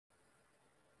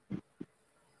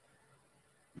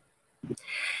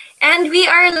And we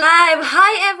are live.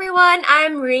 Hi everyone,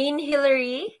 I'm Rain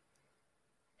Hillary.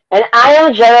 And I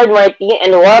am Gerard Martin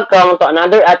and welcome to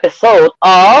another episode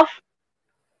of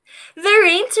The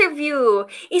ReINTERView.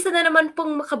 Isa na naman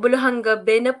pong makabuluhang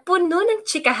gabi na puno ng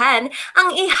tsikahan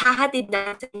ang ihahatid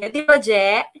natin. Di ba,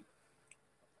 Je?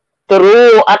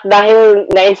 True. At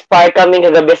dahil na-inspire kami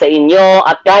kagabi sa inyo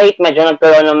at kahit medyo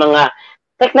nagkaroon ng mga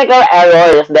technical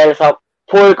errors dahil sa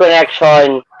poor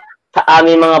connection sa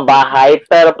aming mga bahay,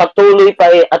 pero patuloy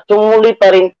pa rin at tumuloy pa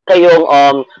rin kayong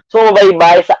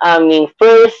sumubaybay sa aming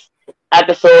first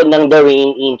episode ng The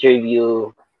Rain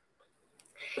Interview.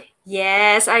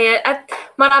 Yes, ayan. At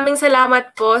maraming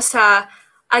salamat po sa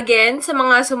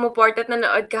mga sumuport at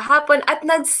nanood kahapon at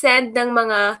nag-send ng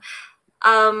mga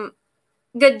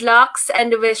good lucks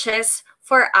and wishes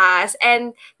for us.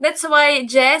 And that's why,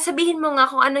 Je, sabihin mo nga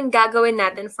kung anong gagawin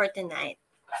natin for tonight.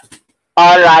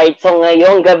 Alright, so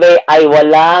ngayong gabi ay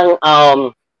walang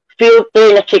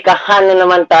filter na chikahan na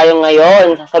naman tayo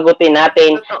ngayon. Sasagutin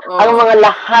natin ang mga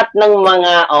lahat ng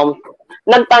mga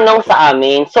nagtanong sa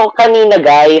amin. So kanina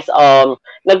guys,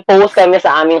 nag-post kami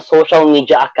sa aming social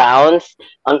media accounts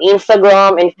on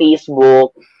Instagram and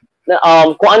Facebook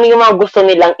kung ano yung mga gusto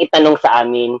nilang itanong sa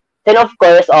amin. Then of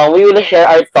course, we will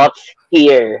share our thoughts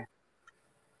here.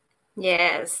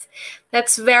 Yes,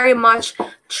 that's very much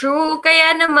true.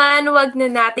 Kaya naman, wag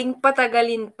na nating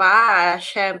patagalin pa.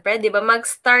 Siyempre, di ba,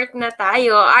 mag-start na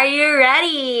tayo. Are you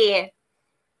ready?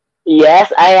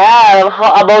 Yes, I am.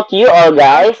 How about you all,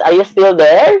 guys? Are you still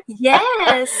there?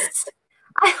 Yes.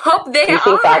 I hope they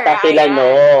gising are. Pa ata sila,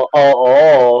 no? Oo.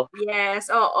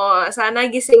 Yes, oo. Sana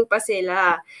gising pa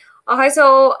sila. Okay,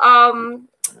 so,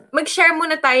 mag-share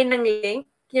muna tayo ng link,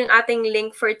 yung ating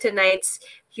link for tonight's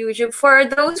YouTube. For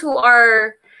those who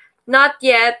are not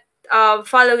yet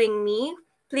following me,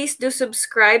 please do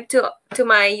subscribe to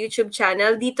my YouTube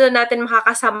channel. Dito natin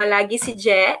makakasama lagi si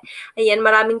Je. Ayan,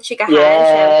 maraming chikahan,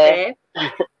 syempre.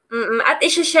 At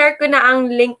isi-share ko na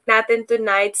ang link natin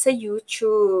tonight sa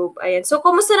YouTube. Ayan. So,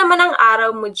 kumusta naman ang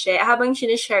araw mo, Je? Habang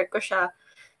sinishare ko siya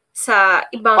sa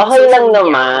ibang social media.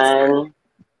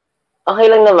 Okay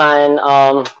lang naman.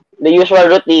 The usual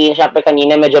routine, syempre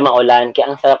kanina medyo maulan, kaya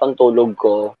ang sarap ang tulog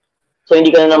ko. So, hindi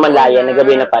ko na malaya, na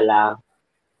gabi na pala.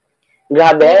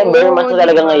 Grabe, bare months na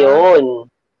talaga ngayon.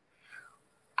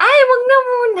 Ay, wag na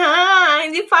muna.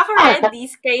 Hindi pa ako ready.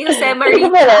 Kayo, Semarita. Hindi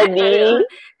pa ready?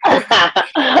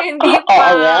 Hindi pa.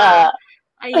 Oo nga.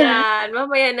 Ayan,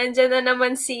 mamaya nandyan na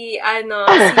naman si ating,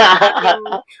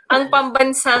 ang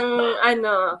pambansang,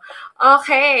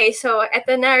 Okay, so,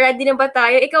 eto na, ready na ba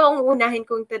tayo? Ikaw ang unahin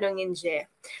kong tanongin, Je.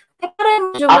 Parang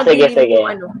medyo madilim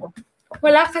yung ko.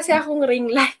 Wala kasi akong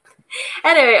ring light.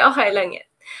 Anyway, okay lang yan.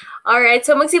 Alright,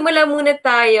 so magsimula muna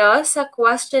tayo sa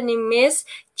question ni Miss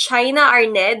China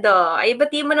Arnedo. Ay,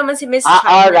 bati mo naman si Miss China.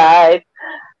 Alright.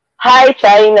 Hi,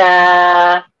 China!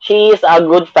 She is a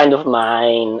good friend of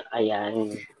mine.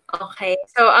 Ayan. Okay,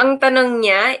 so ang tanong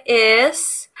niya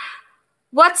is,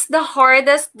 what's the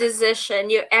hardest decision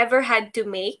you ever had to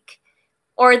make?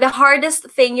 Or the hardest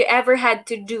thing you ever had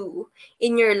to do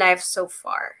in your life so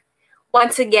far?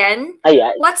 Once again,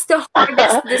 what's the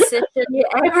hardest decision you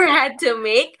ever had to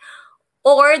make?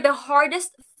 Or the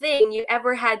hardest thing you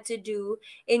ever had to do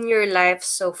in your life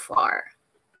so far?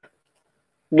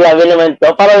 Grabe naman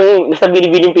to. Parang nasa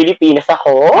Binibining Pilipinas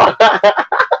ako.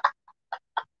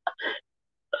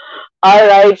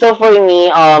 Alright, so for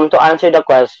me, to answer the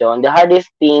question, the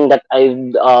hardest thing that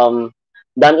I've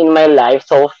done in my life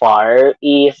so far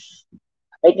is,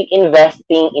 I think,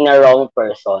 investing in a wrong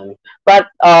person.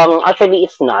 But actually,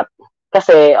 it's not.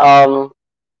 Kasi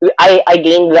I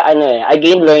gained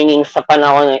learning sa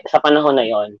panahon na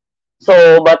yon.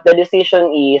 So, but the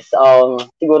decision is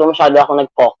siguro masyado ako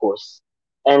nag-focus.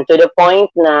 And to the point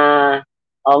na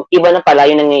iba na pala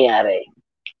yung nangyayari.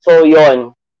 So,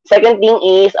 yon. Second thing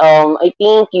is, I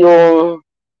think yung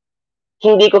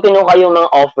hindi ko kinuha yung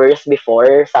mga offers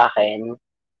before sa akin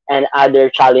and other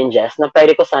challenges na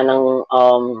pwede ko sanang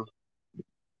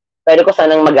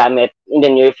magamit in the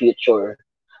near future.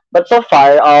 But so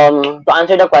far, to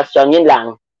answer the question, yun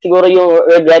lang. Siguro yung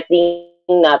regretting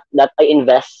that I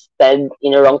invested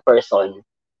in the wrong person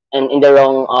and in the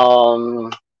wrong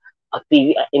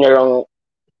in the wrong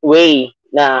way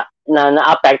na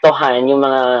naapektuhan yung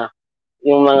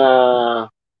mga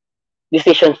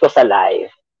decisions ko sa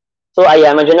life. So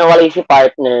ayan, medyo nawala si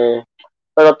partner,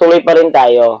 pero tuloy pa rin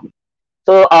tayo.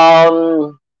 So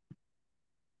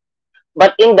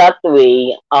but in that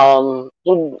way,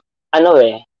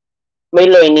 may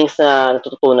learnings na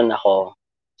natututunan ako.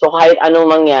 So kahit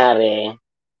anong mangyari,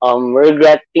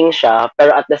 regretting siya,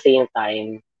 pero at the same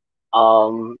time,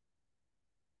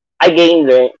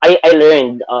 I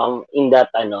learned in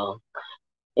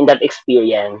that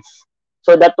experience.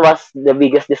 So that was the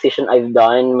biggest decision I've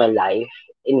done in my life,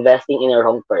 investing in a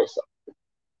wrong person.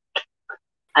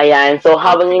 Ayan, so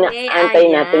habang Okay, inaantay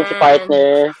natin si ayan.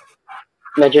 partner,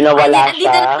 medyo Ayan, nawala andito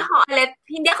na siya. ako ulit.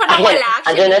 Hindi ako Ayan, nawala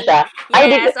andyan na actually. siya. Ay,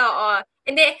 di, Yes, oo.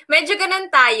 Hindi, medyo ganun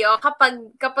tayo.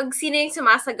 Kapag sino yung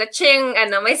sumasagot, siya yung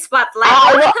may spotlight.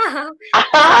 ano?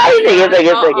 Ay, sige, Ayun,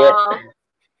 sige, sige. oo.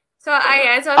 So,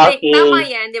 ayan. So, tama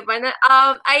Okay. yan, di ba?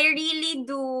 I really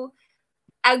do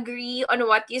agree on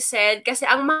what you said kasi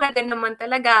ang mahalaga naman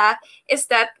talaga is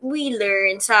that we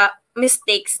learn sa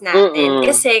mistakes natin. Mm-mm.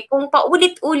 Kasi kung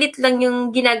paulit-ulit lang yung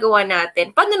ginagawa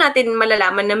natin, paano natin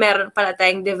malalaman na meron pala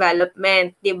tayong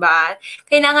development, di ba?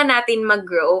 Kailangan natin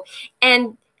mag-grow.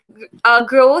 And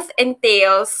growth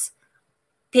entails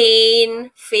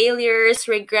pain, failures,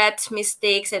 regrets,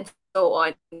 mistakes, and so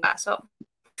on. Diba? So,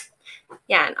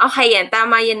 yan. Okay yan.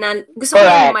 Tama yan na. Gusto ko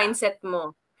yung mindset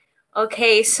mo.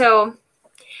 Okay, so,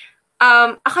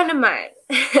 ako naman.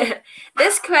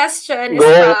 This question is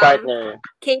from partner.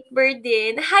 Kate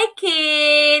Burdin. Hi,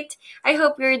 Kate! I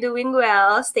hope you're doing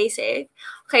well. Stay safe.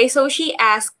 Okay, so she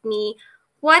asked me,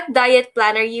 what diet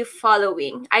plan are you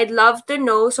following? I'd love to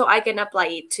know so I can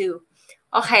apply it too.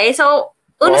 Okay, so,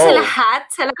 una sa lahat,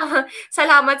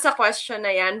 salamat sa question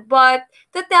na yan. But,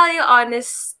 to tell you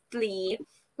honestly,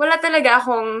 wala talaga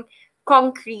akong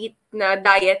concrete na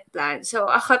diet plan. So,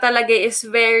 ako talaga is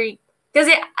very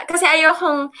kasi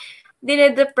ayokong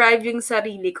dinedeprive yung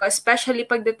sarili ko, especially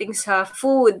pagdating sa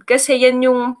food. Kasi yan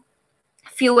yung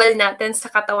fuel natin sa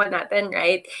katawan natin,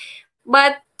 right?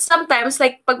 But sometimes,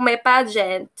 like pag may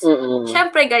pageant,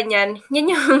 syempre ganyan,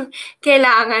 yan yung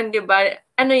kailangan, di ba?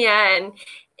 Ano yan?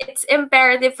 It's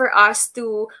imperative for us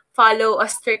to follow a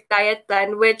strict diet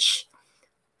plan, which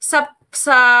sa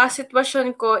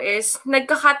sitwasyon ko is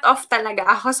nagka-cut off talaga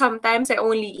ako. Sometimes I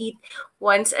only eat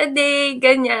once a day,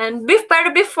 ganyan.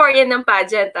 Pero before yan ng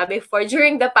pageant,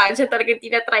 during the pageant, talagang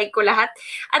tinatry ko lahat.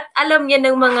 At alam yan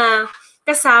ng mga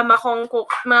kasama kong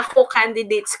mga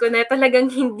co-candidates ko na talagang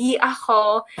hindi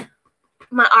ako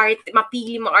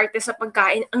maarte sa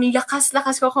pagkain. Ang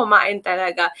lakas-lakas ko kumain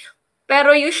talaga.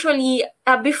 Pero usually,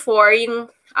 before,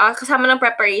 yung kasama ng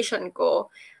preparation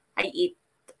ko, I eat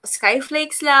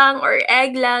skyflakes lang or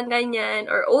egg lang, ganyan,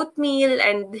 or oatmeal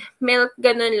and milk,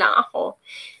 ganun lang ako.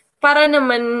 Para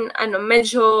naman,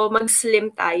 medyo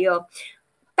mag-slim tayo.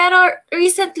 Pero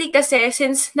recently kasi,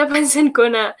 since napansin ko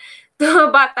na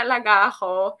tumaba talaga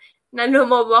ako, na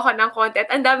lumobo ako ng konti,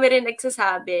 at ang dami rin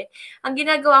nagsasabi, ang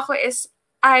ginagawa ko is,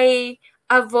 I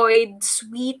avoid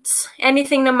sweets,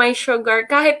 anything na may sugar,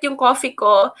 kahit yung coffee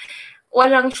ko,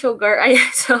 walang sugar.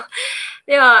 Ayan, so,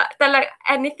 di ba,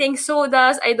 anything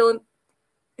sodas,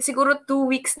 siguro 2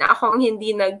 weeks na akong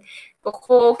hindi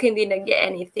nag-coke, hindi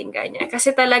nag-anything, ganyan.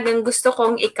 Kasi talagang gusto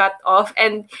kong i-cut off.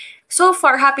 And so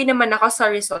far, happy naman ako sa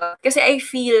result. Kasi I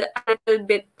feel a little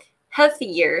bit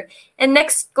healthier. And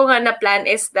next ko nga na plan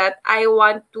is that I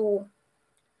want to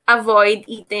avoid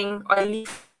eating oily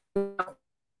food.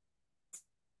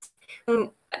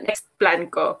 Next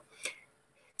plan ko.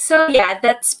 So yeah,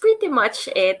 that's pretty much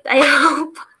it. I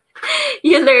hope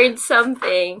you learned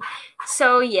something.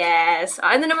 So yes.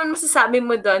 Ano naman masasabi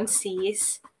mo doon,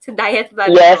 sis? Sa diet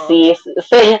plan Yes, mo? sis.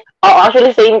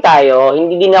 Actually, same tayo.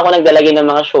 Hindi din ako naglalagay ng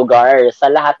mga sugar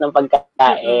sa lahat ng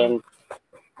pagkain.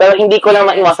 Pero hindi ko lang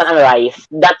maiwasan ang rice.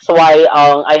 That's why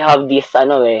I have this,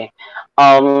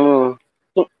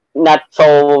 not so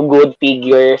good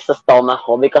figure sa stomach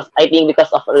ko because I think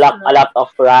because of a lot of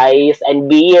rice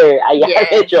and beer. Ayan,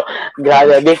 medyo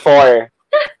grabe before.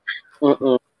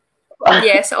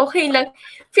 Yes, okay lang.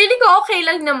 Feeling ko okay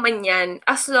lang naman yan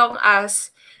as long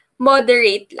as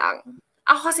moderate lang.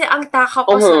 Ako kasi ang taka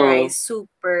ko sa rice,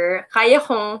 super. Kaya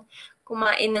kong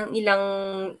kumain ng ilang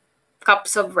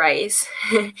cups of rice.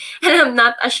 And I'm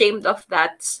not ashamed of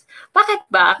that. Bakit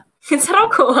ba? Sarap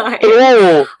kumain.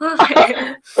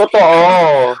 Okay.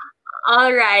 Totoo.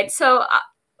 Alright, so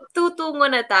tutungo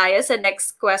na tayo sa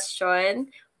next question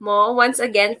mo. Once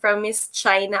again, from Miss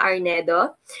China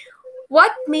Arnedo.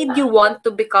 What made you want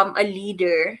to become a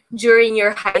leader during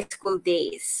your high school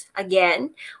days?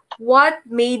 Again, what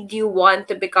made you want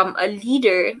to become a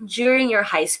leader during your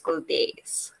high school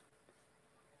days?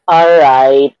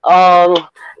 Alright.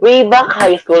 Way back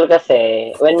high school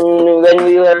kasi, when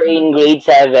we were in grade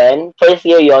 7, first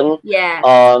year yon. Yeah.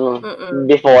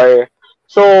 Before.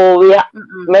 So,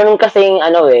 meron kasing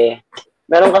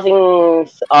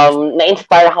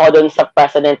na-inspire ako doon sa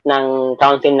president ng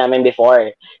council namin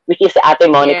before, which is Ate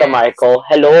Monica Marco.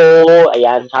 Hello!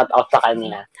 Ayan, shout out sa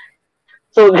kanya.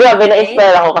 So, grabe,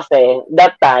 na-inspire ako kasi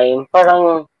that time,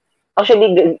 parang,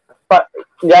 actually,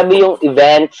 grabe yung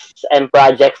events and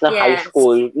projects na high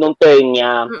school nung turn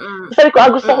niya. Sabi ko,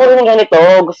 gusto ko rin ng ganito.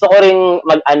 Gusto ko rin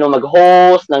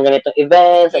mag-host ng ganitong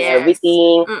events and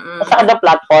everything. Sa the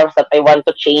platforms that I want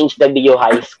to change the BU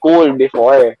High School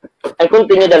before and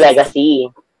continue the legacy.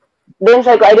 Then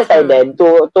sabi ko, I decided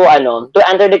to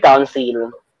enter the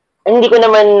council. And hindi ko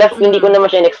naman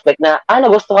siya in-expect na,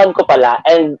 nagustuhan ko pala.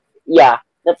 And yeah,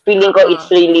 na feeling ko it's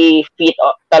really fit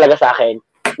talaga sa akin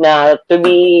na to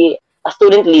be a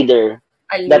student leader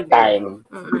that time.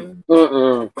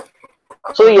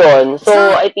 So yun. So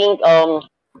I think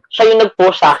siya yung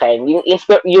nag-push sa akin,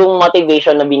 yung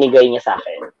motivation na binigay niya sa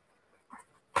akin.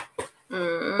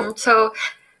 So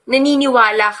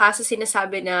naniniwala ka sa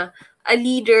sinasabi na a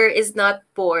leader is not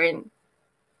born,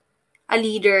 a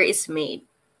leader is made,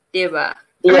 'di ba?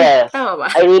 Yes. Tama ba?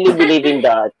 I really believe in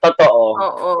that. Totoo.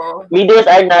 Oo. Leaders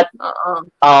are not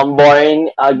born.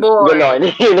 Ganon.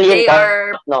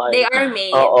 They are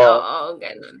made. Oo,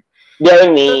 ganon. They are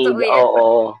made.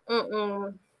 Oo.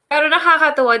 Pero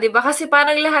nakakatuwa, 'di ba? Kasi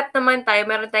parang lahat naman tayo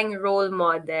meron tayong role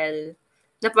model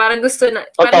na parang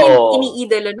parang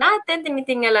iniidolo natin,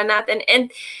 tinitingala natin,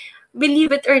 and believe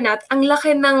it or not, ang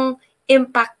laki ng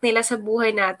impact nila sa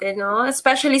buhay natin, no?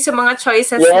 Especially sa mga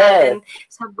choices natin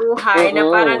sa buhay na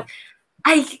parang,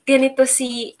 ay, ganito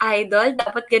si idol,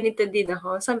 dapat ganito din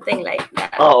ako. Something like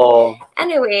that.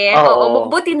 Anyway,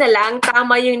 mabuti na lang,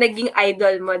 tama yung naging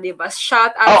idol mo, di ba?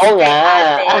 Shout out kay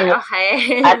ate.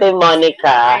 Okay. Ate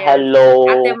Monica,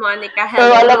 hello. Ate Monica, hello.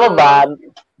 So, alam mo ba,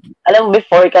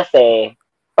 before kasi,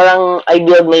 parang I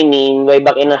build my name way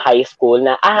back in high school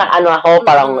na, ako,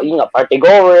 parang, yun nga, party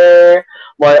goer,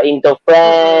 more into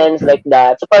friends, like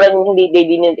that. So, parang they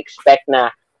didn't expect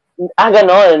na,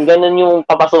 ganon yung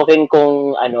papasukin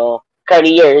kong,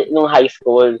 career nung high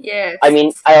school. Yes. I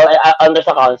mean, I under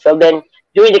sa council. Then,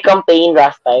 during the campaign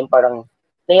last time, parang,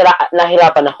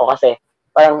 nahirapan ako kasi,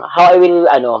 parang, how I will,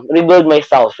 rebuild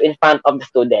myself in front of the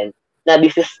student, na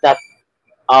this is not,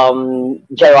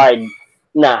 Gerard,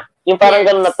 na. Yung parang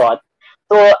ganun na thought.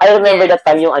 So, I remember that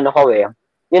time yung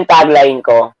yung tagline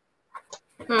ko.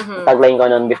 Tagline ko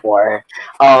noon before.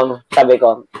 Sabi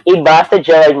ko, iba sa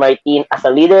Gerard Martin as a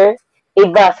leader,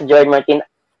 iba sa Gerard Martin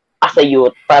as a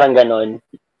youth. Parang ganun.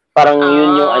 Parang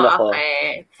yun yung ko.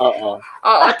 Okay. Oo,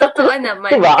 totoo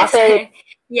naman. Diba? Kasi,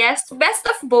 yes, best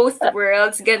of both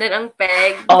worlds. Ganun ang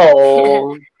peg.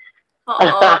 Oo.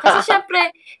 Kasi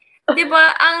syempre, di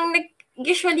ba,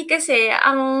 usually kasi,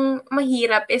 ang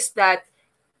mahirap is that,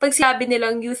 pag sinabi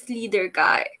nilang youth leader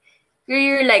ka,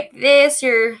 you're like this,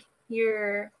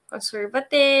 you're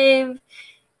conservative,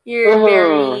 you're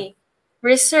very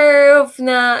reserved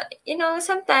na,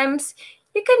 sometimes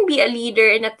you can be a leader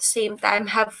and at the same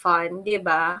time have fun, di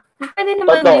ba? Pwede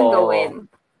naman din gawin.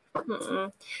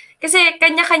 Kasi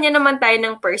kanya-kanya naman tayo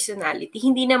ng personality.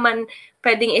 Hindi naman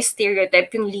pwedeng stereotype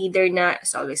yung leader na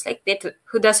is always like that,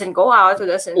 who doesn't go out, who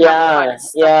doesn't have fun,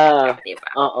 stuff like that, diba?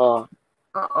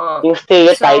 Yung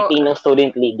stereotyping ng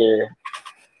student leader.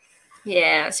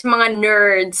 Yes, mga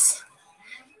nerds.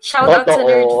 Shout out sa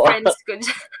nerd friends ko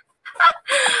dyan.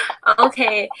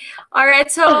 Okay. Alright,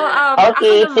 so,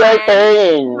 okay, it's your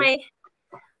turn.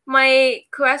 My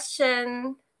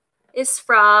question is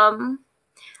from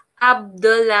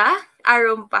Abdullah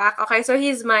Arumpak. Okay, so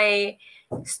he's my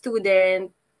student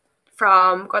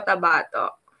from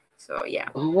Cotabato. So,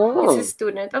 yeah. He's a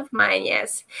student of mine,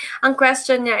 yes. Ang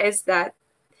question niya is that,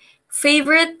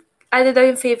 ano daw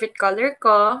yung favorite color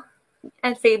ko?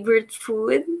 And favorite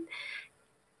food?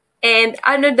 And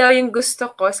ano daw yung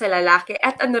gusto ko sa lalaki?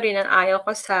 At ano rin ang ayaw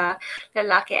ko sa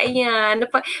lalaki? Ayan.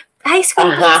 High school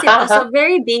kasi po, so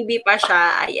very baby pa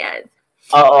siya. Ayan.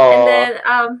 And then,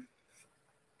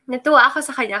 natuwa ako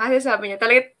sa kanya kasi sabi niya,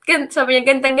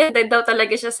 gandang-ganda daw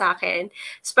talaga siya sa akin.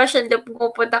 Especially na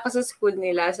pupunta ko sa school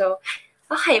nila. So,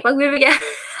 okay, pagbibigyan.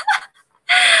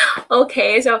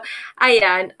 Okay, so,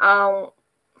 ayan.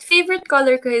 Favorite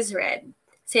color ko is red.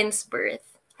 Since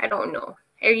birth. I don't know.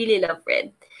 I really love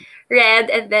red. Red,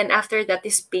 and then after that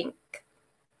is pink.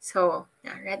 So,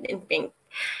 yeah, red and pink.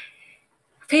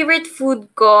 Favorite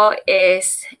food ko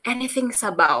is anything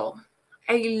sabaw.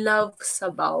 I love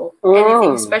sabaw.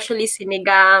 Anything, especially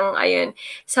sinigang, ayun.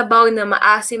 Sabaw na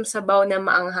maasim, sabaw na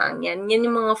maanghang. Yan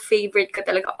yung mga favorite ko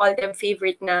talaga. All-time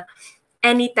favorite na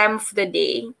any time of the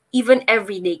day. Even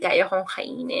every day, kaya kong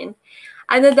kainin.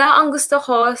 Ano daw ang gusto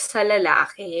ko sa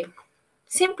lalaki?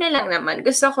 Simple lang naman.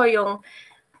 Gusto ko yung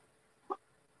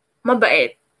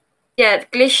mabait. Yeah,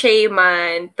 cliché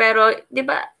man. Pero, di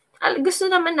ba,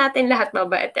 gusto naman natin lahat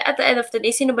mabait. At the end of the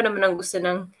day, sino ba naman ang gusto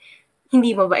ng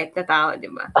hindi mabait na tao, di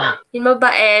ba? Yung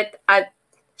mabait at,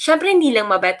 syempre hindi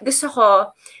lang mabait. Gusto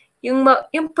ko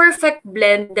yung perfect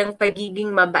blend ng pagiging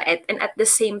mabait and at the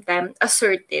same time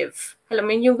assertive. Alam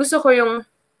mo yun, yung gusto ko yung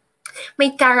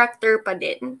may character pa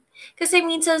din. Kasi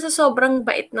minsan sa sobrang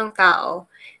bait ng tao,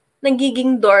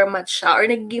 nagiging doormat siya or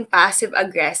nagiging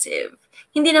passive-aggressive.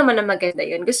 Hindi naman na maganda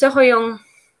yun. Gusto ko yung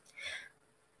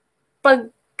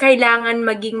pag kailangan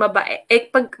maging mabait,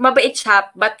 pag mabait siya,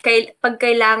 but pag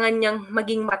kailangan niyang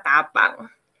maging matapang,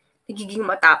 nagiging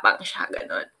matapang siya,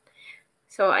 ganun.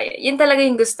 So, ayun. Yun talaga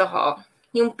yung gusto ko.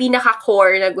 Yung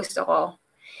pinaka-core na gusto ko.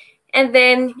 And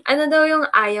then, ano daw yung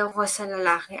ayaw ko sa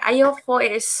lalaki? Ayaw ko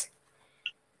is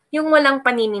yung walang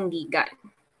paninindigan.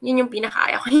 Yun yung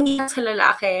pinaka-ayaw ko. Hindi sa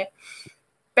lalaki.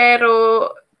 Pero,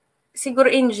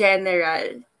 siguro in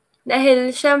general.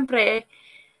 Dahil, syempre,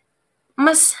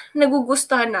 mas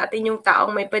nagugustuhan natin yung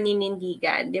taong may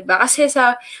paninindigan, 'di ba? Kasi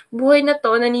sa buhay na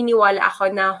 'to, naniniwala ako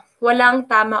na walang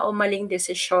tama o maling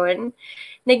desisyon.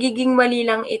 Nagiging mali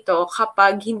lang ito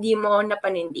kapag hindi mo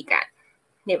napanindigan,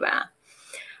 'di ba?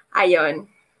 Ayun.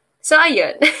 So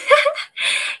ayun.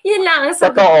 Yun lang ang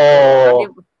sagot ko, Totoo. 'di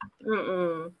ba?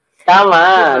 Tama.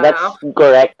 Diba? That's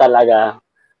correct talaga.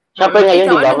 Siyempre ngayon,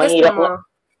 Ikaw, di ba, anong gusto mahirap mo? na.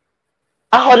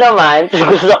 Ako naman,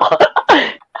 gusto ko.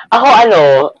 Ako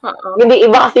hindi,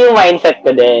 iba kasi yung mindset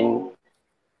ko din.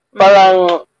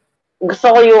 Parang, gusto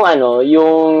ko yung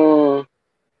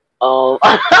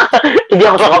hindi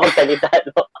ako makapagsalita,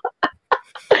 no?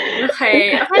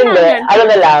 Okay. Hindi,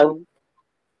 na lang.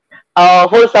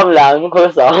 Wholesome lang,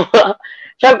 wholesome.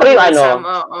 Siyempre yung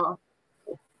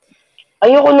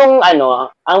ayoko nung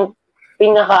ang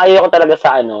pinaka-ayoko talaga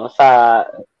sa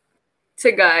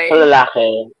guy. Sa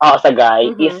lalaki. Sa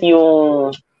guy. Is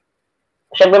yung,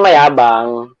 syempre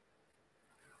mayabang.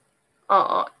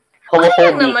 Oo.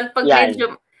 Homophobic. Naman pag yan.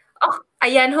 medyo,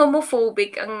 ayan,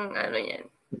 homophobic ang yan.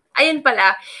 Ayun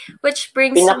pala, which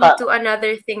brings me to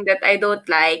another thing that I don't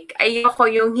like. Ayoko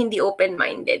yung hindi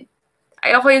open-minded.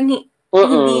 Ayoko yung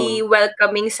hindi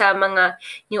welcoming sa mga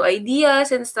new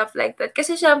ideas and stuff like that.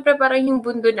 Kasi syempre parang yung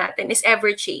mundo natin is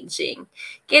ever-changing.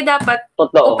 Kaya dapat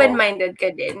open-minded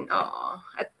ka din. Oo.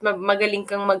 At magaling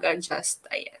kang mag-adjust.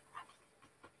 Ayan.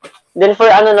 Then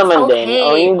for naman din,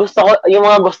 yung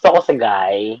mga gusto ko sa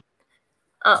guy.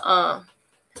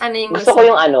 Ano yung gusto ko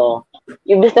yung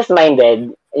yung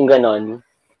business-minded, yung ganon.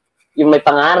 Yung may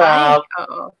pangarap.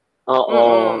 Oo.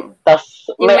 Tapos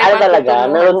may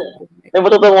talaga, may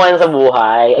matutunguhan sa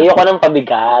buhay. Ayoko ng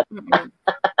pabigat.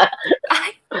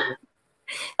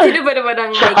 Sino ba naman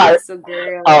ang may gusto,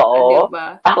 girl? Oo.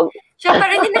 Diba?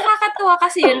 Siyempre, hindi nakakatuwa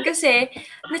kasi yun kasi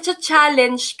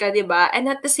na-challenge ka, diba?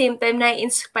 And at the same time,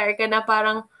 na-inspire ka na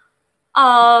parang,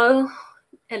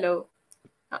 hello?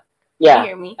 Yeah, can you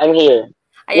hear me? I'm here.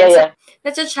 Ayan, so,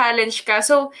 na-challenge ka.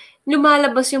 So,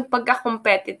 lumalabas yung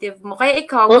pagka-competitive mo. Kaya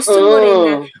ikaw, gusto mo rin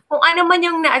na kung ano man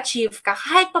yung na-achieve ka,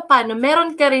 kahit papano,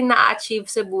 meron ka rin na-achieve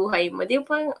sa buhay mo. Di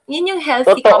ba? Yun yung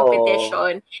healthy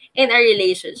competition in a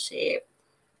relationship.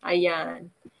 Ayan.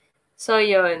 So,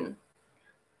 yun.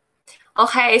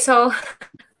 Okay, so,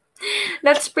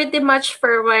 that's pretty much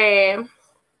for my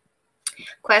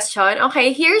question.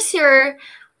 Okay, here's your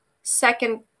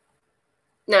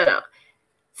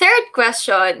third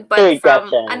question, but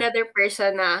another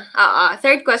person na,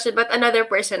 third question, but another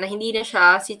person na hindi na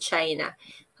siya si China.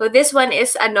 So, this one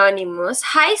is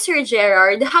anonymous. Hi, Sir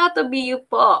Gerard. How to be you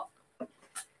po?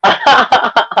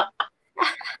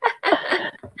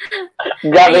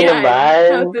 Grabe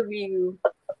naman. How to be you.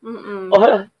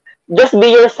 Just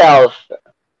be yourself.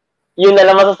 Yun na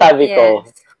lang masasabi ko.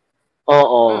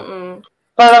 Oo.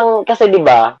 Parang, kasi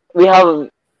diba, we have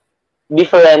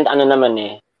different,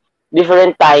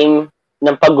 different time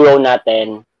ng pag-grow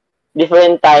natin.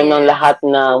 Different time ng lahat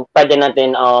ng pwede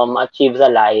natin achieve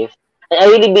sa life. And I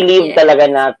really believe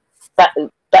talaga na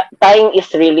time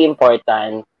is really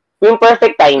important. Yung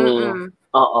perfect timing.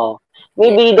 Oo.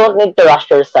 Maybe you don't need to rush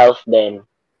yourself then.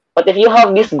 But if you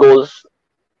have these goals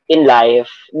in life,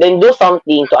 then do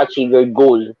something to achieve your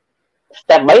goal.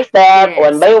 Step by step,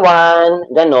 one by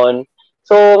one, ganon.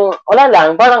 So, wala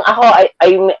lang. Parang ako,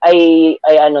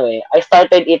 I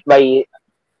started it by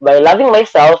loving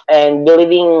myself and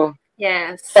believing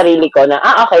sarili ko na,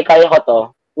 okay, kaya ko to.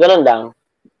 Ganon lang.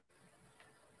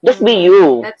 Just be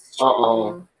you. That's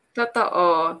true.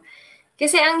 Totoo.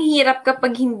 Kasi ang hirap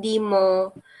kapag hindi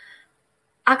mo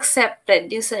accepted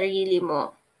yung sarili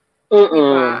mo.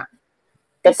 Diba?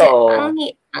 Kasi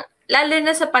lalo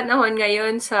na sa panahon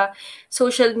ngayon sa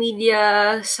social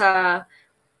media, sa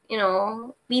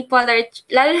people are,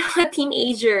 lalo na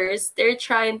teenagers, they're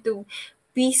trying to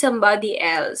be somebody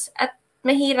else. At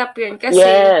mahirap yun kasi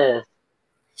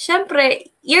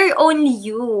syempre, you're only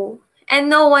you. And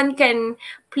no one can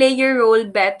play your role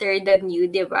better than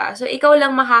you, di ba? So, ikaw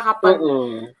lang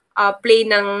play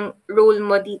ng role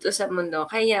mo dito sa mundo.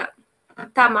 Kaya,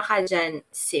 tama ka dyan,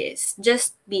 sis.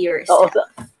 Just be Oo, yourself.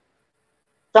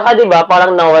 saka 'di ba,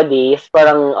 parang nowadays,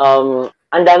 parang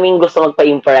ang daming gusto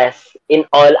magpa-impress in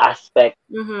all aspect,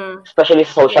 especially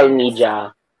sa social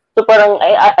media. So parang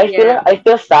I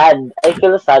feel sad. I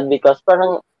feel sad because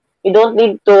parang you don't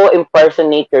need to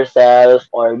impersonate yourself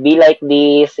or be like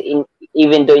this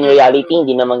even though in reality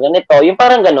hindi naman ganito. Yung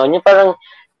parang ganon, yung parang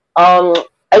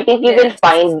I think you can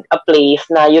find a place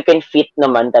na you can fit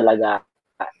naman talaga.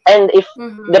 And if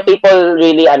the people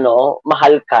really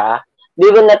mahal ka,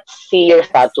 they will not see your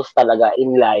status talaga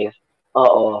in life.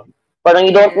 Oo. Parang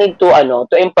you don't need to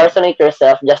impersonate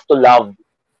yourself just to love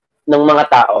ng mga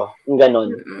tao. Yung ganun.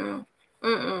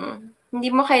 Hindi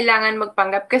mo kailangan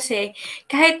magpanggap kasi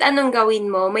kahit anong gawin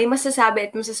mo, may masasabi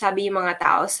at masasabi yung mga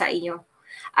tao sa iyo.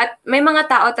 At may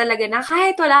mga tao talaga na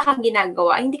kahit wala kang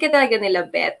ginagawa, hindi ka talaga nila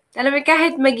bet. Alam mo,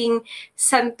 kahit maging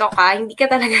santo ka, hindi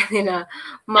ka talaga nila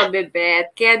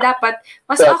mabebet. Kaya dapat,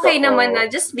 mas okay naman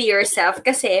na just be yourself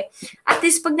kasi at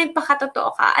least pag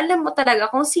nagpakatotoo ka, alam mo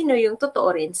talaga kung sino yung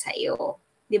totoo rin sa'yo.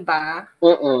 Diba?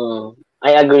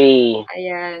 I agree.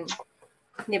 Ayan.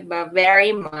 Diba?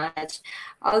 Very much.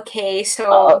 Okay, so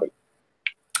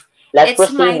let's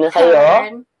proceed na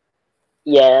sa'yo.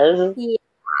 Yes. Yeah.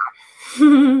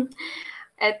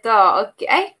 Eto, okay.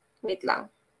 Ay, wait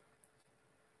lang.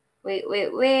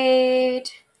 Wait.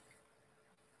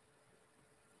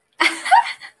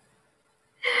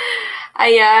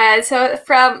 Ayan, so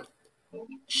from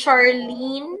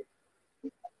Charlene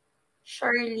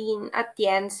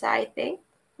Atienza, I think.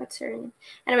 What's her name?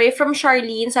 Anyway, from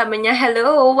Charlene, sabi niya,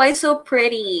 hello, why so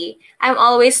pretty? I'm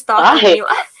always stalking you.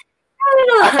 I don't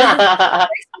know.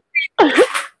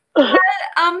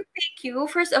 Well, thank you.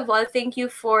 First of all, thank you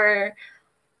for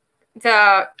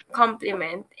the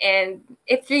compliment. And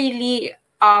it really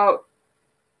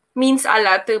means a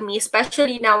lot to me,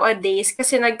 especially nowadays,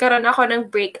 kasi nagkaroon ako ng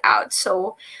breakout.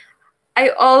 So, I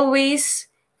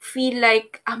always feel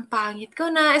like, ang pangit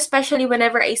ko na, especially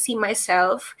whenever I see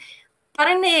myself.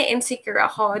 Parang na-insecure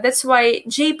ako. That's why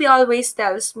JP always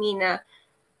tells me na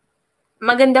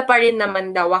maganda pa rin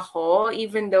naman daw ako,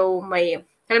 even though may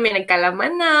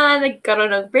nagkalaman na,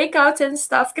 nagkaroon ng breakouts and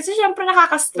stuff. Kasi syempre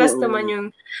nakaka-stress naman yung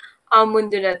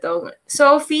mundo na to.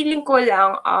 So, feeling ko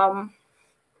lang,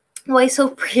 why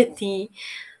so pretty?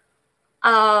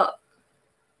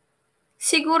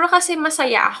 Siguro kasi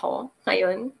masaya ako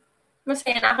ngayon.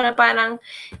 Masaya na ako na parang,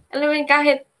 alam mo,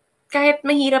 kahit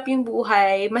mahirap yung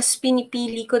buhay, mas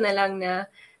pinipili ko na lang na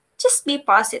just be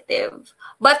positive.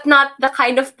 But not the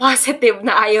kind of positive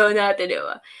na ayaw natin, di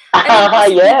ba?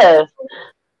 Yes.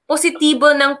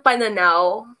 Positibo ng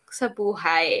pananaw sa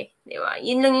buhay, di ba?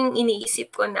 Yun lang yung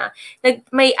iniisip ko na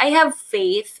I have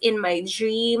faith in my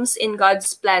dreams, in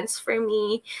God's plans for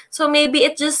me. So maybe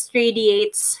it just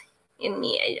radiates in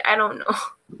me. I don't know.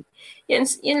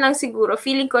 Yun lang siguro.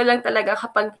 Feeling ko lang talaga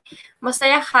kapag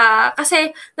masaya ka.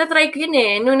 Kasi na-try ko yun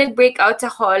eh. Nung nag-breakout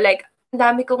ako, like,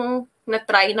 ang dami kong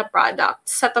na-try na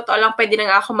products. Sa totoo lang, pwede na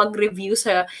nga ako mag-review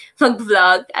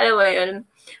mag-vlog. Alam mo yun?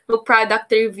 Mag-product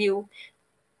review.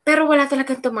 Pero wala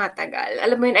talagang tumatagal.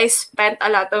 Alam mo yun, I spent a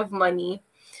lot of money.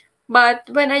 But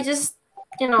when I just,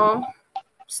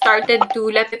 started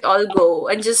to let it all go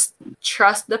and just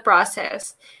trust the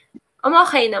process,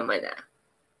 okay naman na.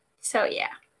 So,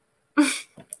 yeah.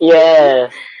 Yes.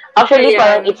 Actually,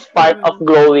 parang it's part of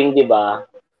growing, di ba?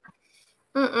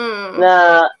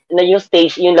 Na yung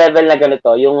stage, yung level na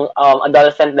ganito, yung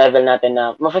adolescent level natin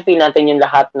na ma-feel natin yung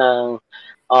lahat ng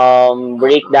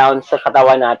breakdown sa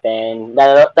katawan natin.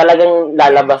 Talagang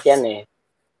lalabas yan eh.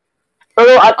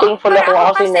 Pero thankful ako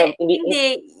kasi na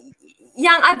hindi.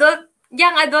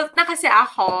 Young adult na kasi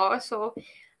ako. So,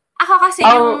 ako kasi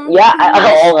yung... Yeah,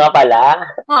 oo nga pala.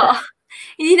 Oo.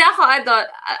 Hindi na ako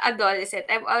adolescent.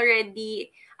 I'm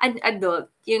already an adult.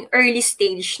 Yung early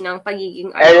stage ng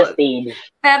pagiging adult. Early stage.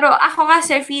 Pero ako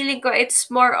kasi feeling ko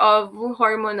it's more of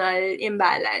hormonal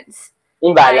imbalance.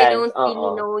 I don't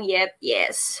really know yet.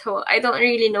 Yes. So, I don't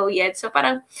really know yet. So,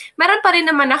 parang, meron pa rin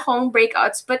naman akong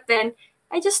breakouts, but then,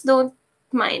 I just don't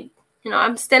mind.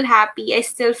 I'm still happy. I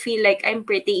still feel like I'm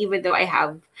pretty even though I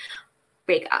have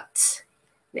breakouts.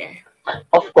 There.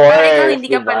 Of course. Pero ikaw, hindi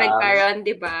ka pa nagkaroon,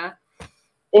 di ba?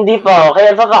 Hindi pa.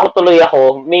 Kaya ako tuloy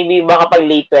ako. Maybe baka pag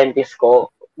late 20s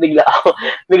ko, bigla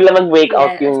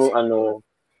mag-breakout yung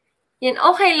Yan,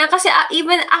 okay lang. Kasi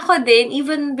even ako din,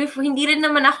 even before, hindi rin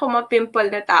naman ako mapimple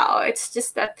na tao. It's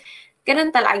just that,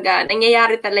 ganun talaga.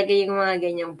 Nangyayari talaga yung mga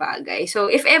ganyang bagay.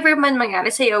 So, if ever man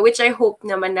mangyari sa'yo, which I hope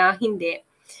naman na hindi,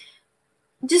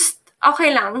 just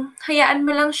okay lang. Hayaan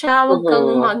mo lang siya. Huwag kang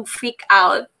Mhm. mag-freak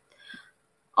out.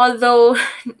 Although,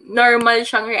 normal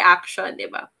siyang reaction, di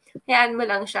ba? Hayaan mo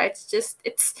lang siya.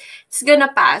 It's gonna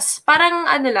pass. Parang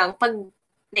ano lang, pag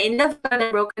na-in love ka,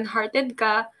 na broken-hearted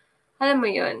ka, alam mo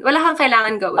yun, wala kang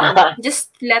kailangan gawin.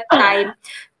 Just let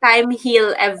time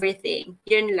heal everything.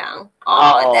 Yun lang.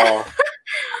 Oh, Oo.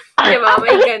 di ba?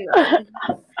 May ganun.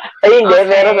 Ay, hindi.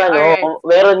 Meron Okay,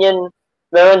 alright.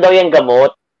 meron daw yung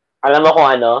gamot. Alam mo kung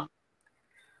ano?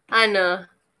 Ano? Ano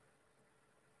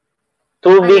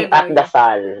Tubig daw at yun?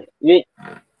 dasal.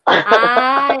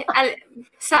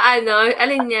 Sa ano?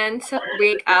 Alin yan? Sa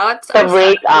breakouts? Sa Or sa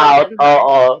breakout, broken heart?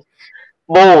 oo.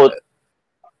 Both.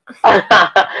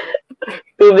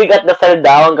 Tubig at dasal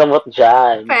daw ang gamot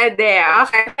dyan. Pwede.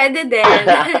 Okay. Pwede din.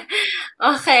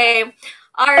 Okay.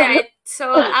 Alright.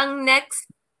 So, ang next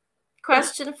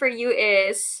question for you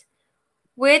is,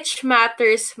 which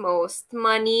matters most?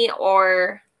 Money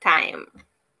or time?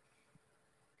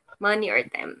 Money or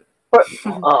time?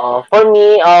 For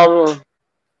me,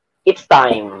 it's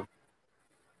time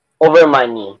over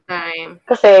money. Time.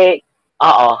 Kasi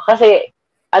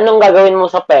anong gagawin mo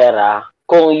sa pera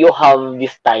kung you have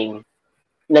this time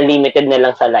na limited na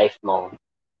lang sa life mo?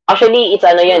 Actually, it's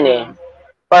ano yan eh.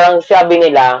 Parang sabi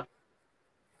nila,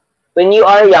 when you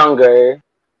are younger,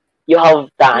 you have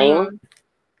time,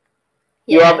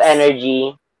 you have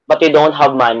energy, but you don't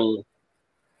have money.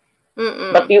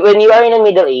 But when you are in a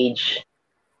middle age,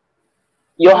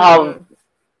 you have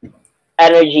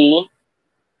energy,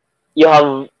 you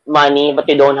have money, but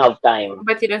you don't have time.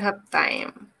 But you don't have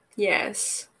time.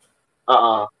 Yes.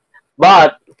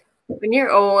 But, when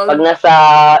you're old, pag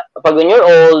when you're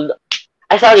old,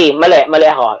 sorry, mali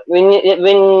ako. When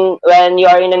you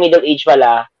are in the middle age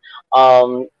pala,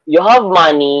 you have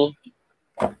money,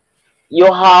 you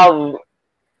have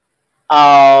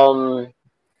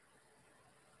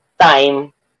time,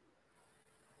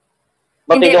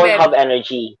 but you don't have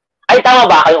energy. Ay, tama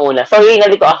ba ako yung una? Sorry,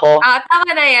 nalito ako.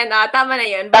 Tama na yan. Tama na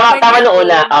yan. Tama nung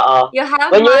una, You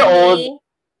have when money. You're old,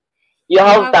 you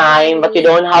have time, but you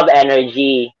don't have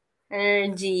energy.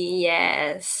 Energy,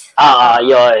 yes.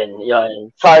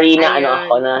 Yun. Sorry na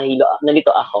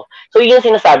nalito ako. So, yun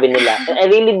yung sinasabi nila. And I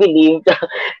really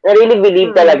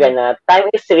believe talaga na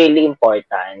time is really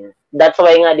important. That's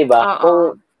why nga, di ba?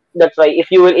 That's why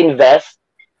if you will invest,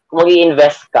 kung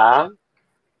mag-i-invest ka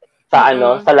sa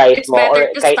sa life mo,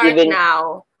 or kahit even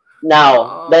now,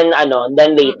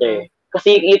 than later.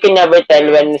 Kasi you can never tell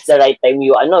when is the right time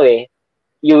you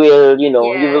will, you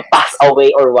will pass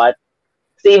away or what.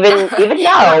 So even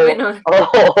now,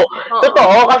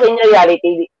 totoo, kasi in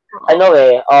reality,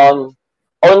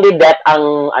 only death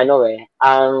ang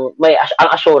ang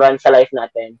assurance sa life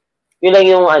natin. Yun lang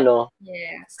yung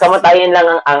kamatayan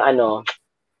lang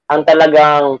ang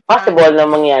talagang possible na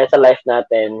mangyari sa life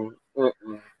natin.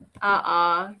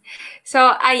 So,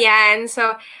 ayan.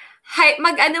 So,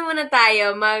 mag-ano muna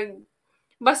tayo,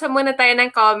 basa muna tayo ng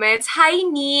comments. Hi,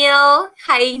 Neil!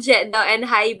 Hi, Jeddo! And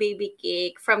hi, Baby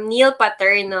Cake! From Neil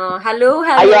Paterno. Hello!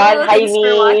 Ayan, hi, Thanks Neil!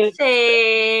 for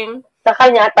watching! Sa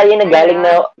kanya tayo nagaling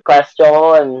na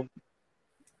question.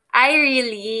 Ay,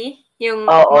 really? Yung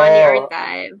money or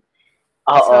time?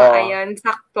 So, ayun,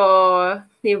 sakto.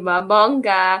 Diba?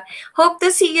 Bongga. Hope to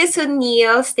see you soon,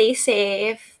 Neil. Stay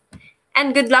safe.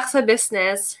 And good luck sa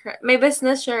business. May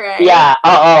business siya, right? Yeah,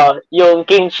 yung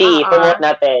kimchi, promote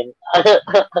natin.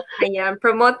 Ayan,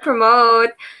 promote.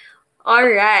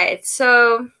 Alright,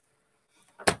 so,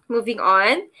 moving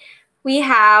on. We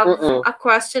have a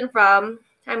question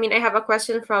I have a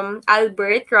question from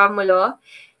Albert Romulo.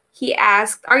 He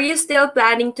asked, are you still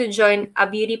planning to join a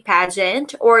beauty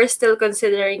pageant or still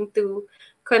considering to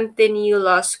continue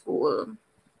law school?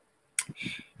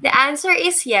 The answer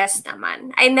is yes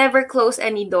naman. I never close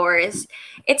any doors.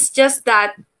 It's just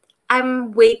that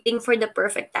I'm waiting for the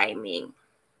perfect timing.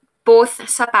 Both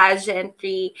sa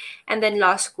pageantry and then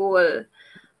law school.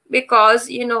 Because,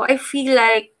 I feel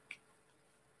like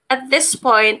at this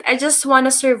point, I just want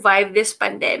to survive this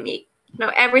pandemic.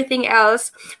 Everything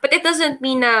else. But it doesn't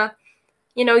mean na,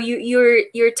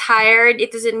 you're tired.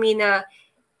 It doesn't mean na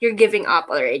you're giving up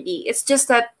already. It's just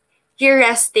that you're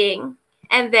resting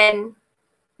and then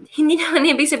hindi naman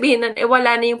ibig sabihin nun,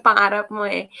 wala na yung pangarap mo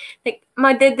eh. Like,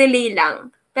 magde-delay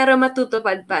lang, pero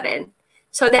matutupad pa rin.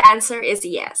 So the answer is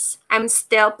yes. I'm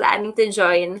still planning to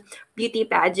join beauty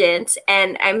pageants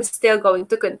and I'm still going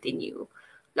to continue.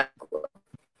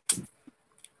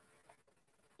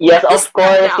 Yes, of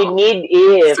course. You need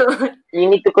it. You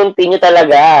need to continue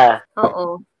talaga.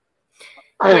 Oo.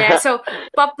 Yeah, so,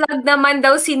 pa-plug naman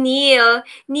daw si Neil.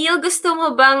 Neil, gusto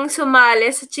mo bang sumali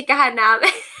sa chikahan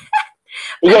namin?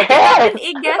 Pwede ka namin Yes!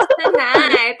 i-guest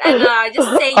tonight.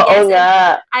 Just say Oo yes and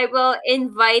nga. I will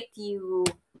invite you.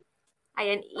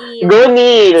 Ayan, Go,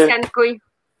 Neil! i-send ko,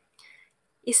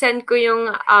 i-send ko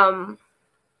yung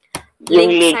Yung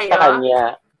link link sa sa'yo.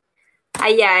 kanya.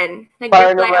 Ayan,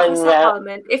 Para nag-reply ako naman sa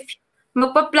comment. If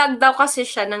magpa-plug daw kasi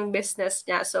siya ng business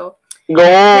niya. So, go!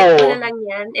 click mo na lang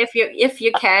yan if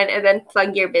you can and then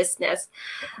plug your business.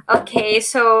 Okay,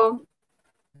 so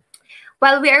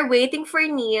while we are waiting for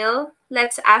Neil,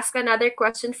 let's ask another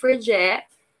question for Je.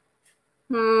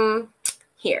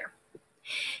 Here.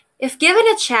 If given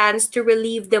a chance to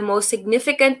relive the most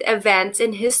significant events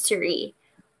in history,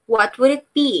 what would it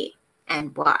be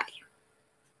and why?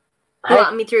 You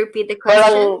want me to repeat the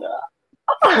question?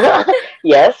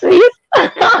 Yes, please.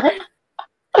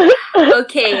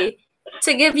 Okay,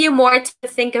 to give you more time to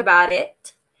think about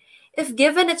it, if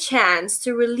given a chance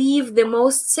to relive the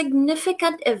most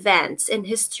significant events in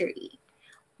history,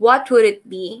 what would it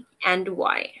be and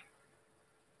why?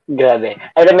 Grabe.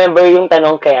 I remember yung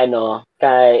tanong kay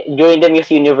during the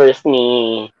Miss Universe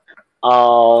ni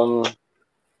um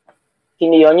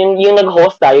sino yun? Yung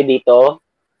nag-host tayo dito.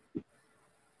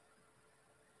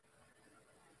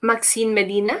 Maxine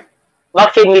Medina?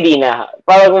 Maxine Medina.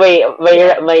 Parang may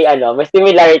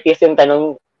similarities yung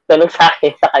tanong sa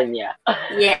akin sa kanya.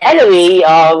 Yes. Anyway,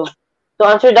 to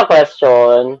answer the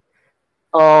question,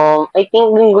 I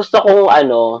think gusto kong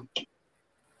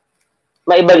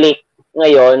maibalik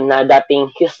ngayon na dating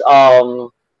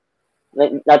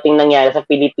nangyari sa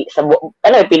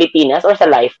Pilipinas or sa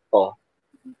life ko.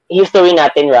 History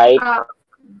natin, right?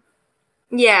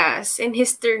 Yes, in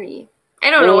history. I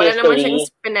don't know, wala naman siyang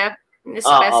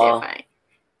specify.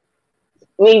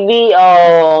 Maybe,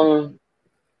 ano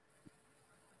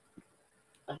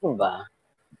ba?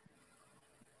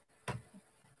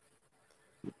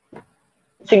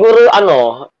 Siguro,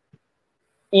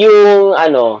 yung,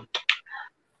 ano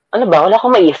ba? Wala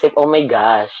akong maisip. Oh my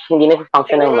gosh. Hindi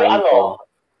nag-function ng mind ko.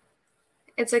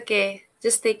 It's okay.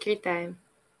 Just take your time.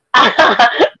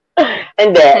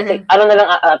 And then, ano na lang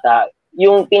ata,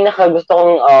 yung pinaka gusto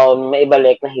kong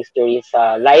maibalik na history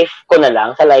sa life ko na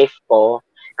lang, sa life ko.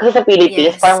 Kasi sa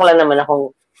Philippines, Yes. parang wala naman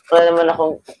akong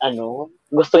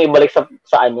gustong ibalik sa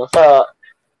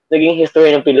naging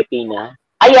history ng Pilipinas.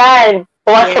 Ayan!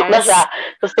 Pumasok na siya.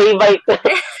 So, stay by.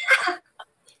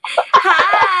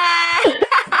 Hi!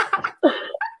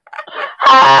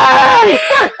 Hi!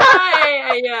 Hi!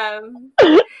 Ayan.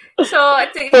 So,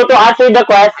 to answer the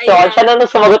question, siya na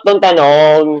sumagot ng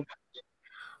tanong.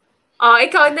 Oh,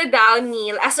 ikaw na daw,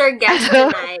 Neil, as our guest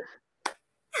tonight.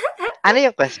 Ano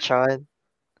yung question?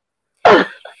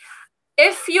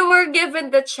 If you were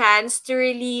given the chance to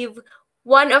relive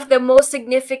one of the most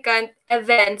significant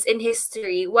events in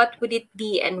history, what would it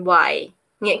be and why?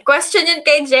 Question yun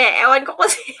kay Je. Ewan ko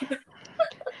kasi.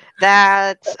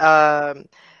 That's,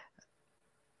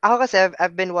 ako kasi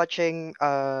I've been watching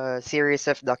a series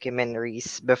of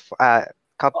documentaries before, a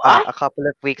couple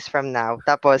of weeks from now.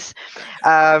 Tapos,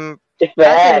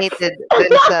 fascinated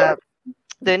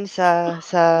dun sa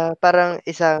parang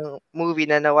isang movie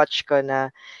na na-watch ko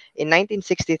na in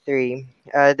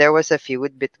 1963, there was a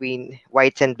feud between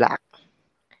whites and black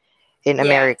in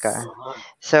America.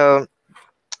 So,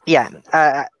 yeah,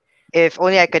 if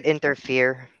only I could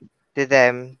interfere to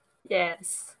them.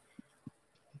 Yes.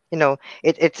 You know,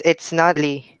 it's not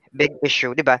really big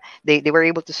issue, diba? They were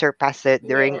able to surpass it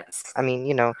during, I mean,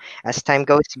 you know, as time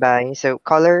goes by. So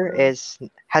color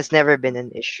has never been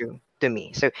an issue to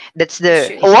me. So that's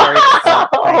the historic time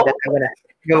that I wanna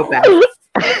go back.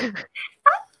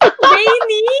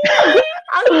 Rainy!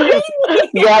 Ang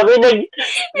rainy! Gabi,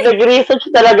 nag-research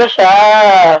talaga siya.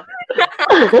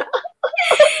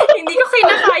 Hindi ko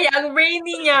kinakaya ang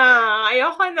rainy niya.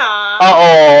 Ayoko na.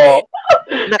 Oo.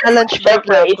 Naka-lunch break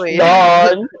na ako eh.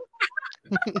 Done.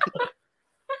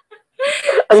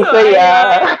 Ang saya.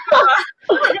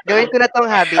 Gawin ko na tong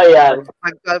habit. Ayan.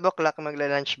 Pag 12 o'clock,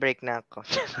 magla-lunch break na ako.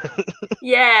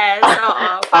 Yes, oo.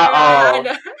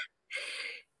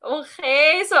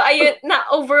 Okay, so ayun,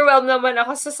 na-overwhelmed naman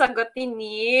ako sa sagot ni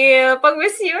Neil. Pag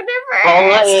Miss Universe. Oo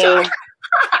nga eh.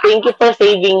 Thank you for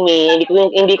saving me.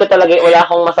 Hindi ko talaga, wala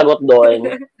akong masagot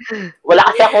doon. Wala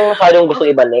kasi akong masyadong gusto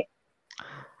ibalik.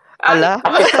 Ala?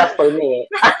 Successful me eh.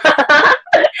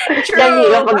 True,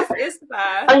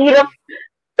 ang hirap,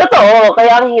 totoo,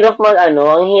 kaya ang hirap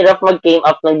mag-came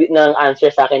up ng answer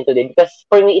sa akin today because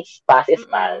for me, it's past is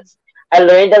past. I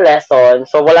learned the lesson,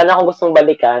 so wala na akong gustong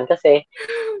balikan kasi,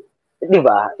 di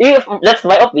ba? That's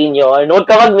my opinion. Huwag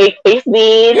ka mag-make face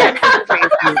din.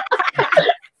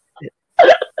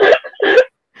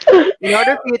 In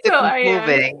order for you to keep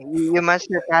moving, you must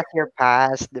surpass your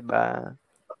past, di ba?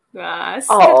 Yes,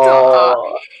 totoo.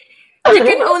 Oo. You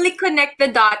can only connect the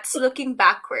dots looking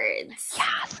backwards.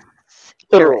 Yes.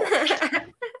 True.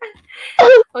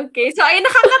 Okay, so ay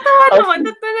nakakatawa naman.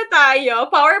 Tatlo na tayo.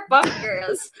 Powerpuff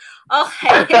Girls.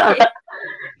 Okay.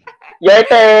 Your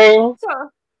turn. So,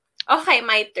 okay,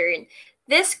 my turn.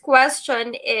 This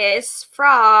question is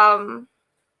from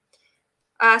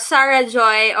Sarah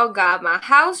Joy Ogama.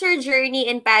 How's your journey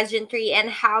in pageantry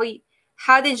and how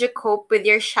did you cope with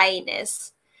your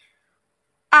shyness?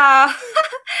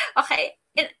 Okay.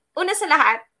 Una sa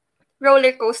lahat,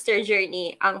 roller coaster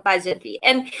journey ang pageantry.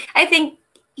 And I think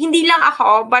hindi lang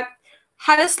ako, but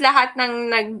halos lahat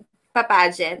ng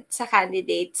nagpa-pageant sa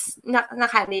candidates, na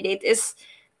candidate is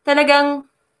talagang,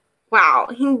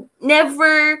 wow,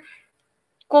 never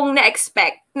kong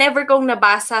na-expect, never kong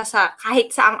nabasa sa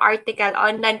kahit saang article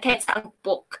online, kahit saang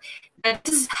book, that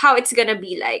this is how it's gonna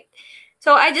be like.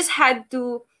 So I just had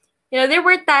to, there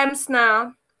were times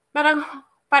na parang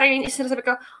yung sinasabi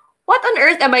ko, what on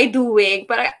earth am I doing?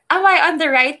 Parang, am I on the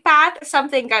right path?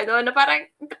 Something gano'n, na parang,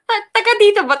 taga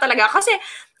dito ba talaga? Kasi,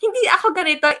 hindi ako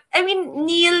ganito. I mean,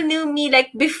 Neil knew me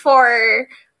like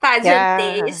before pageant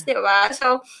days, di ba?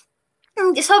 So,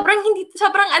 sobrang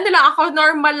ano lang ako,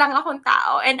 normal lang akong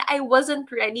tao. And I wasn't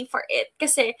ready for it.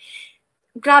 Kasi,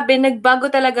 grabe,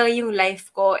 nagbago talaga yung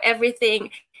life ko.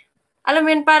 Everything. Alam mo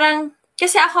yun, parang,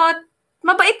 kasi ako,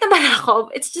 mabait naman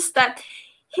ako. It's just that,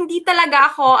 hindi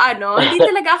talaga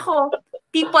ako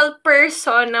people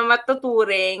person na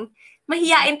matuturing.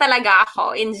 Mahiyain talaga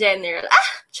ako in general.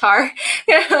 Char.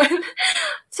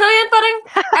 So, yun, parang,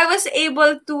 I was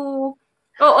able to,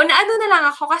 naano na lang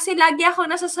ako kasi lagi ako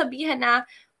nasasabihan na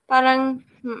parang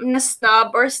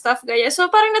na-snub or stuff ganyan.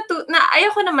 So, parang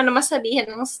ayoko naman na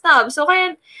masabihan ng snub. So,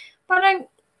 kaya, parang,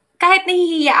 kahit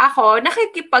nahihiya ako,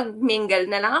 nakikipag-mingle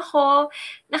na lang ako,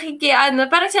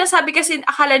 parang sinasabi kasi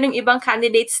akala ng ibang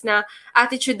candidates na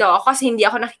attitude ako kasi hindi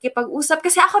ako nakikipag-usap.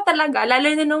 Kasi ako talaga, lalo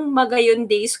na nung magayon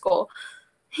days ko,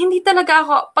 hindi talaga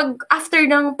ako, pag after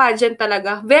ng pageant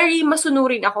talaga, very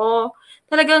masunurin ako.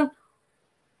 Talagang,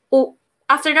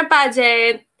 after ng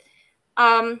pageant,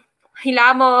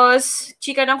 hilamos,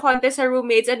 chika ng konti sa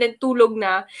roommates, and then tulog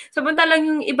na. Samantalang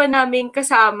yung iba naming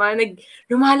kasama,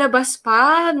 lumalabas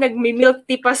pa, nagmi-milk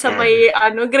tea pa sa may,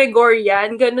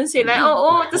 Gregorian, ganun sila.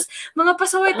 Oo, tapos mga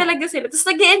pasaway talaga sila. Tapos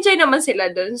nag-enjoy naman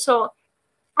sila dun. So,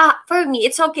 for me,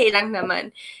 it's okay lang naman.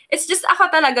 It's just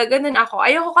ako talaga, ganun ako.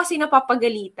 Ayoko kasi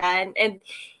napapagalitan. And,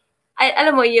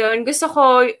 alam mo yun, gusto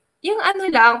ko, yung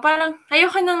lang, parang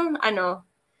ayoko ng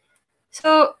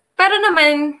So, pero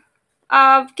naman,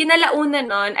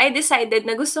 kinalaunan nun, I decided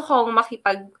na gusto kong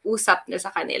makipag-usap na sa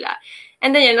kanila.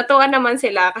 And then yun, natuwa naman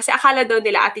sila kasi akala daw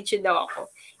nila attitude daw ako.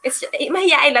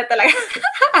 Mahiyain lang talaga.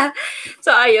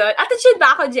 So, ayun. Attitude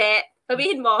ba ako, Je?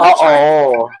 Sabihin mo.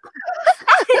 Oo.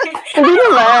 Hindi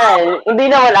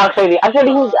naman actually.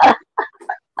 Actually,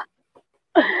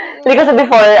 hindi kasi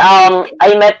before,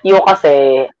 I met you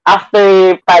kasi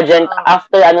after pageant,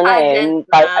 after ayun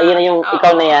na yung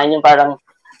ikaw na yan, yung parang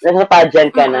nasa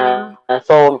pageant ka na.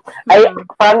 So, I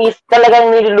promise, talagang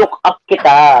nililook up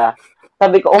kita.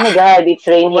 Sabi ko, oh my God, it's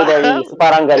Rain Hillary. So,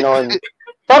 parang ganon.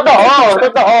 Totoo.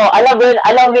 Alam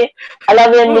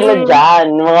mo yan nila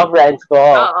dyan, mga friends ko.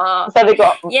 Sabi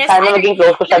ko, sana maging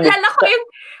close ko siya. Naalala ko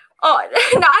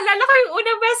yung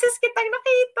unang beses kitang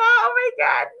nakita. Oh my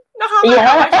God.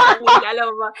 Nakakatawa siya.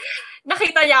 Alam mo ba?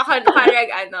 Nakita niya ako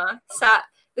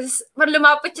parang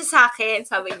lumapit siya sa akin,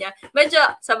 sabi niya,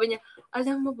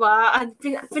 alam mo ba,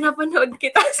 pinapanood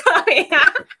kita, sabi niya.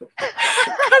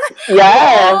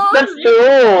 Yes, that's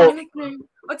true.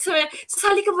 At sabi niya,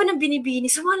 sasali ka ba ng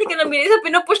binibini? Sumali ka ng binibini. So,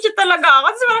 pinupush niya talaga ako.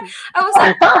 So, I was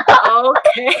like,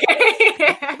 okay.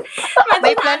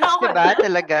 May plans diba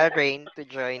talaga, Rain, to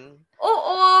join?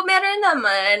 Oo, meron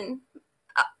naman.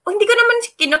 Hindi ko naman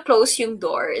kina-close yung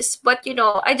doors. But,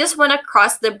 I just wanna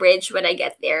cross the bridge when I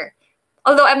get there.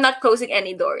 Although I'm not closing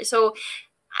any doors. So,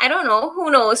 I don't know.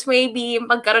 Who knows? Maybe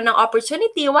magkaroon ng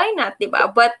opportunity. Why not, diba?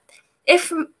 But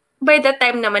if by that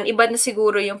time naman, iba na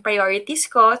siguro yung priorities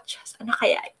ko, just, ano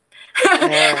kaya?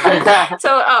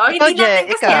 So, hindi natin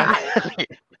kasi.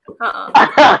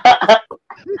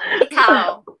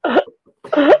 Ikaw.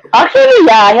 Actually,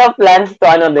 yeah, I have plans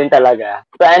to din talaga.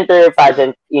 To enter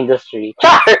pageant industry.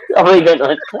 Char! Oh my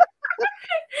God.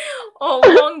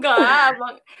 Bongga.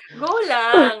 Go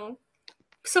lang.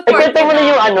 Support kwento mo na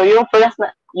yung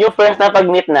first na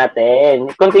pag-meet natin.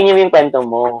 Continue yung kwento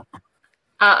mo.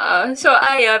 So,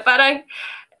 ayun, parang,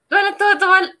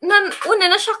 una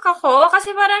na-shock ako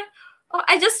kasi parang, oh,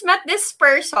 I just met this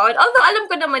person. Although alam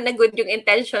ko naman na good yung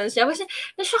intentions niya. Kasi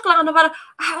na-shock lang ako na parang,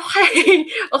 okay.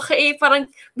 Okay, parang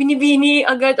binibini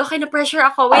agad. Okay, na-pressure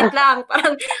ako. Wait lang.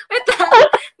 Parang, wait lang.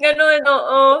 Ganun,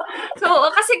 oo. So,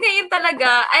 kasi ngayon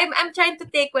talaga, I'm trying to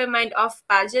take my mind off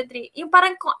pageantry. Yung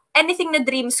parang anything na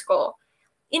dreams ko,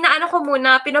 inaano ko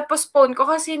muna, pinapostpone ko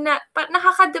kasi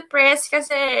nakaka-depress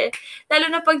kasi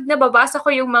lalo na pag nababasa ko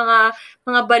yung mga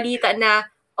balita na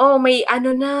may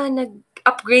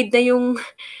nag-upgrade na yung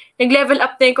nag-level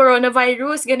up na yung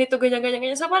coronavirus, ganito,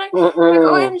 ganyan. So parang, like,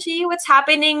 OMG, what's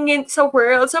happening sa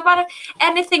world? So parang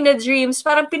anything na dreams,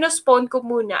 parang pinospone ko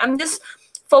muna. I'm just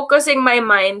focusing my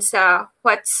mind sa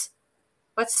what's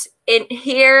in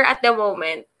here at the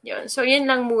moment. Yun. So, yun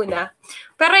lang muna.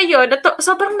 Pero yun,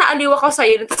 sobrang naaliw ako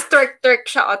sa'yo. Twerk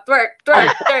siya. O, twerk.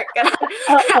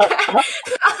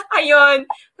 Ayun.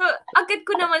 So, agad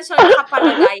ko naman siya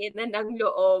nakapalagayan na ng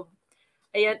loob.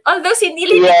 Ayun. Although,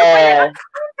 sinilip ko pa yan.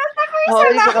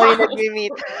 Hindi ko kami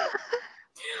nag-meet.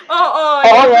 Oo.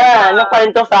 Oo nga.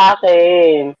 Nakwento sa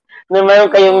akin. Na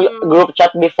mayroon kayong group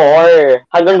chat before.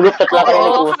 Hanggang group chat lang kayo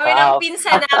nag-usap. Kami ng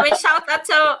pinsan namin. Shout out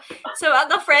sa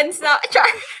mga friends na.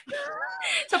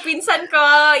 Sa pinsan ko,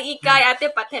 Ikay, Ate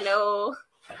Pat, hello.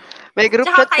 May group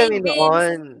chat kami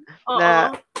noon.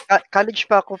 Na college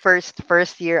pa ako,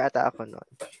 first year ata ako noon.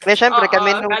 May syempre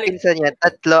kami nung pinsan niya,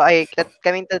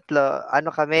 kaming tatlo,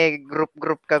 kami,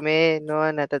 group kami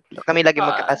noon na tatlo. Kami lagi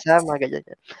magkakasama, ganyan.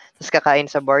 Tapos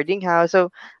kakain sa boarding house. So,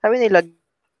 kami nila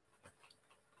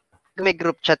may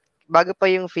group chat. Bago pa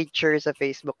yung feature sa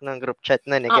Facebook ng group chat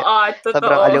nun.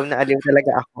 Sobrang aliw na aliw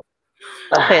talaga ako.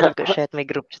 Kaya ko, shit, may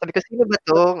group chat. Sabi ko, sino ba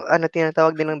to?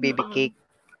 Tinatawag din ng baby cake.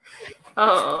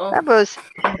 Oo. Tapos,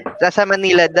 sa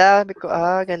Manila sabi ko,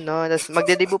 gano'n. Tapos,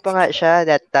 magdedebut pa nga siya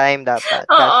that time dapat.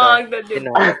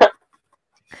 Magdedebut.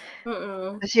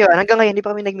 Tapos yun, hanggang ngayon, hindi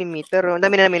pa kami nagmi-meet. Pero ang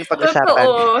dami na namin pag-usapan.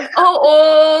 Oo,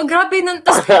 grabe nun.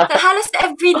 Tapos, halos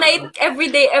every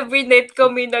night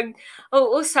kami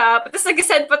nag-uusap. Tapos,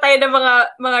 nag-send pa tayo ng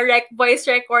mga voice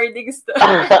recordings.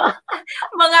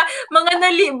 mga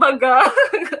nalibaga.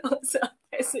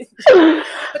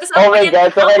 Oh my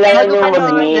God, so kailangan nyo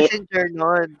mag-meet. Messenger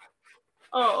nun.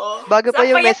 Oo. Bago pa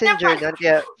yung messenger nun.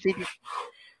 Kaya,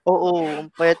 ang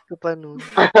payat ko pa nun.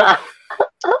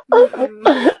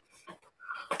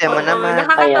 Tema naman.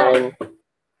 Ayan.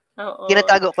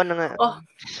 Kinatago ko na nga.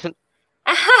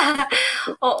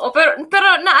 Oo,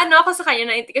 pero naano ako sa kanya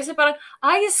na kasi parang,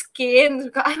 skin.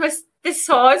 I was this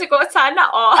sauce. Ko, sana,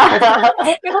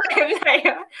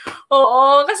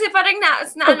 Oo, kasi parang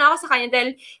naano ako sa kanya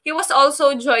dahil he was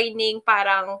also joining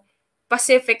parang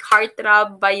Pacific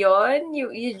Heartthrob ba yun?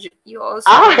 You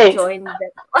also joined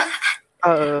that.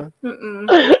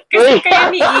 Kasi kayo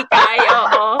ni Ikay,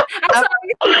 oo.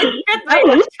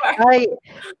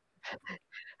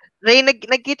 Ray,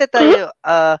 nagkita tayo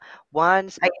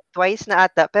twice na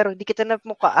ata, pero hindi kita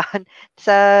namukaan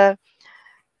sa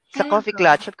coffee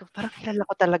clutch. Parang kilala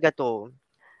ko talaga to.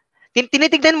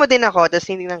 Tinitignan mo din ako, tapos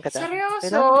hindi nang kata.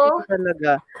 Seryoso?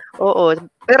 Talaga. Oo.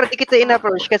 Pero di kita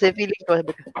in-approach kasi feeling ko,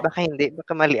 baka hindi,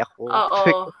 baka mali ako.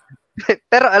 Oo.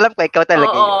 Pero alam ko, ikaw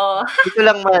talaga yun. Hindi ko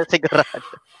lang masigurado.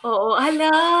 Oo,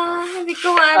 hindi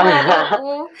ko maalala.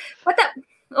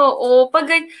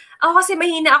 Ako kasi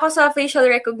mahina ako sa facial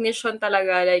recognition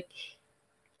talaga. Like,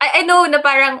 I know na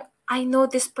parang, I know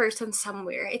this person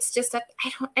somewhere. It's just that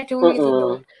I don't really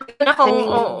know.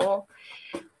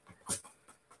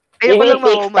 It will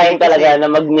take time talaga na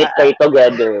mag-meet kayo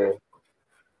together.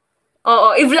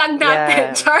 Oo, i-vlog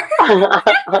natin, Char.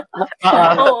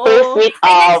 First meet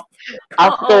up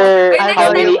after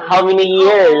how many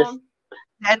years?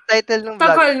 And title ng vlog,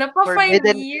 tagal na pa, 5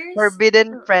 years.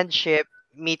 Forbidden Friendship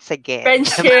Meets Again.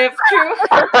 Friendship, true.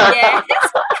 Yes.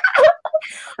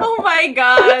 Oh my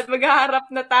God, maghaharap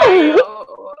na tayo.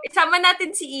 Isama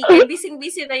natin si Ike.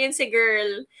 Busy-busy na yun si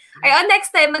girl. Next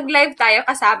time, mag-live tayo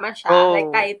kasama siya.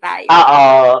 Like, tayo.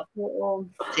 Oo.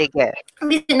 Sige.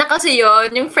 Busy na kasi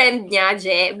yun. Yung friend niya,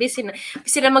 Je, busy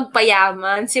na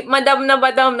magpayaman. Si madam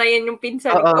na yun yung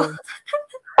pinsan ko.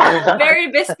 Very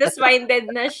business-minded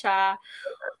na siya.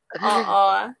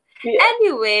 Oo.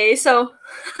 Anyway, so,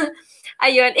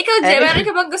 ayun. Ikaw, Je, meron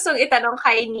ka bang gustong itanong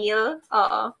kay Neil?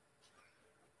 Oo.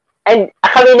 And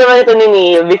kami naman ito ni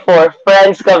Neil before,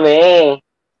 friends kami.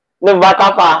 Nung bata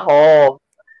pa ako.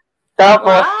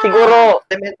 Tapos, siguro,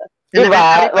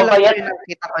 diba,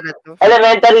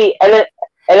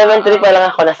 elementary pa lang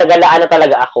ako, nasa galaan na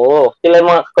talaga ako. Sila yung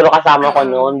mga kasama ko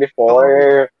noon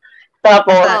before.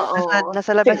 Tapos,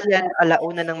 nasa labas yan,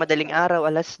 alauna ng madaling araw,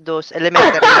 2:00,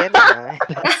 elementary yan.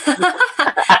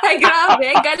 Ay, grabe,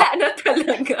 gala na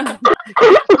talaga.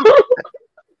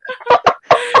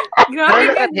 Grabe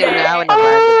look ka at him now din. naman,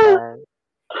 diba?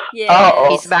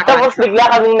 Oo. He's Yes. back on Tapos track.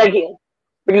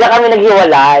 bigla kami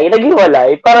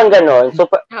naghiwalay, parang ganon. So,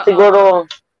 Oo. siguro,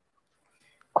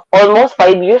 almost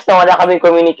 5 years na wala kaming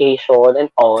communication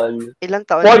and all. Ilang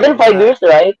taon More than din, 5 years,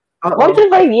 right? More Oo. than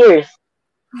 5 years.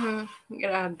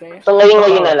 Grabe. So, ngayon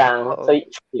Oo. na lang. Oo. So,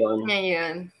 yun.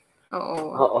 Ngayon. Oo.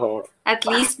 Oo. At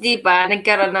least, di ba,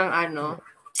 nagkaroon ng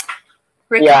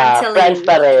Yeah, friends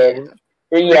pa rin.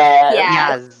 reconciliation. Yes. Yes.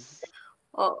 Yes.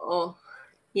 Oo.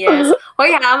 Yes.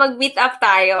 Hoy mag-meet up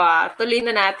tayo Tuloy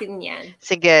na natin yan.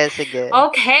 Sige.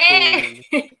 Okay.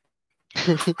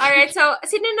 Alright, so,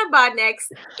 sino na ba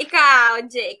next? Ikaw,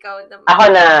 Jay, ikaw naman. Ako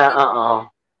na, oo.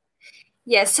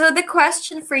 Yes, so the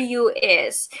question for you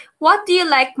is, what do you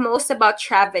like most about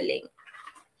traveling?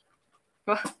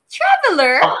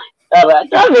 Traveler?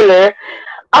 Traveler?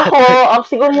 Ako,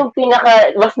 siguro yung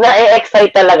mas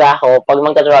na-excite talaga ako pag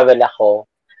magta-travel ako.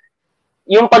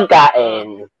 Yung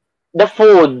pagkain. The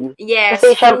food. Yes,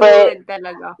 Kasi syempre, food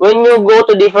talaga. when you go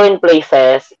to different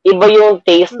places, iba yung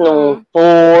taste ng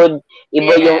food,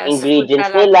 iba yung Yes,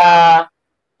 ingredients food nila.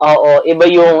 Oo, iba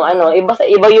yung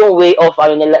iba yung way of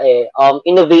nila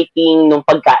innovating ng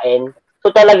pagkain.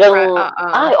 So talagang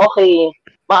okay,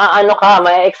 maaano ka,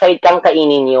 ma-excite kang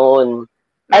kainin 'yun.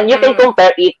 And you can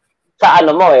compare it sa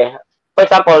For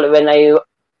example, when I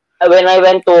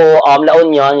went to La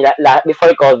Union before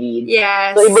COVID.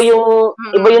 Yes. So iba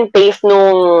yung taste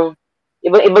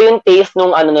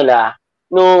nung nila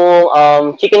nung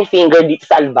chicken finger dito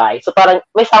sa Albay. So parang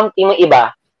may something may iba.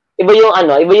 Iba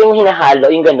yung hinahalo,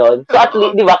 yung ganon. So at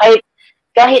least, 'di ba,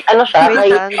 kahit ano siya,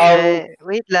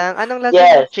 Wait lang. Anong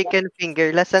lasang chicken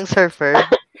finger? Lasang surfer?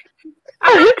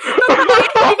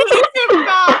 Iniisip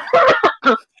ko.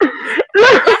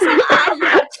 Lasang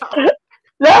alot.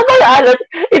 Lasang alot?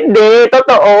 Hindi,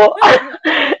 totoo.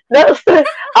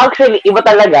 Actually, iba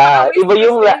talaga. Iba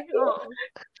yung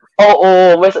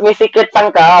Oo, may secret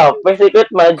sangkap, may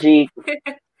secret magic.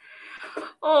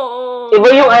 Oo. Iba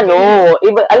yung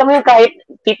iba, alam mo yung kahit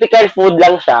typical food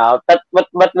lang siya, but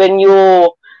when you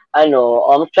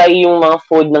try yung mga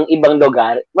food ng ibang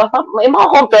lugar,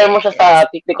 maka-compare mo siya sa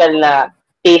typical na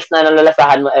taste na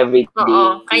nalalasahan mo every day.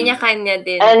 Oo, kanya-kanya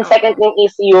din. And second thing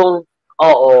is yung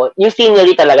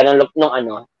scenery talaga nung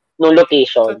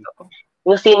location. Totoo.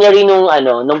 Yung scenery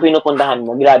nung pinupuntahan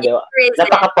mo, grabe.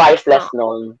 Napaka-priceless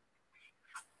nun.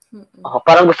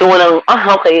 Parang gusto mo nang,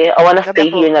 okay, I wanna stay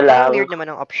here na lang. Parang weird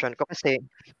naman ang option ko kasi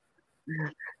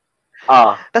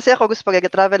Kasi ako pag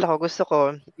travel ako, gusto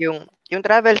ko yung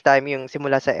travel time, yung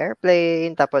simula sa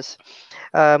airplane, tapos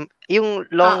yung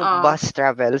long bus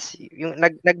travels, yung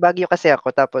nagbagyo kasi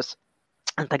ako, tapos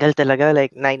ang tagal talaga,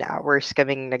 like 9 hours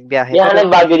kaming nagbiyahe. Yeah,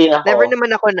 nagbagyo din ako.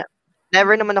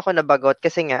 Never naman ako nabagot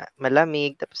kasi nga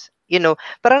malamig, tapos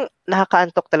parang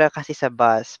nakakaantok talaga kasi sa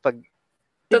bus pag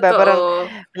diba, parang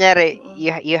kunyari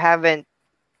you haven't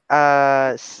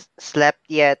slept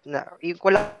yet, na yung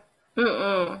wala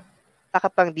ka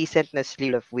pang decent na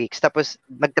sleep of weeks, tapos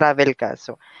mag-travel ka,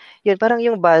 so yun, parang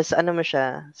yung bus, mo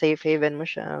siya, safe haven mo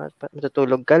siya,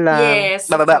 matutulog ka lang,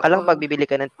 bababa ka lang pag bibili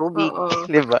ka ng tubig,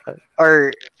 di ba?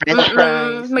 Or french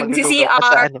fries, maglulugaw ka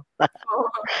sa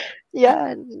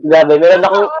yan. Grabe,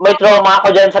 may trauma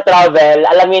ako dyan sa travel.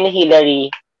 Alam niyo ni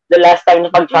Hillary, the last time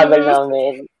na pag-travel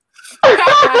namin.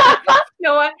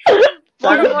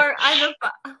 More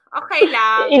pa. Okay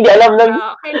lang. Hindi alam ng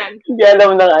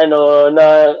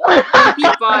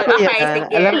people. Okay,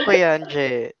 sige. Alam ko yan,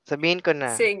 Jay. Sabihin ko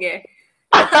na. Sige.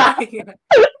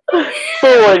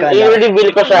 Soon,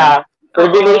 i-reveal ko siya.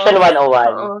 Revelation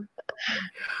 101.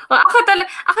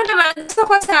 Ako naman, gusto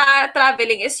ko sa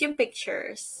traveling is yung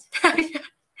pictures.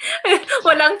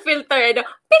 Walang filter.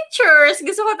 Pictures!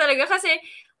 Gusto ko talaga kasi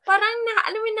parang,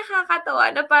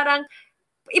 nakakatawa na parang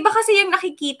iba kasi yung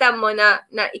nakikita mo na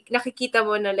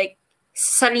like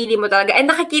sarili mo talaga, and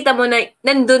nakikita mo na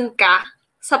nandun ka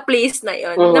sa place na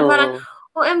yon, na parang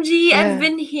OMG, I've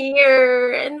been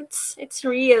here and it's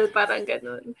real, parang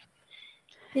ganun.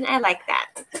 And I like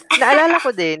that. Naalala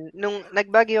ko din nung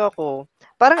nagbagyo ako,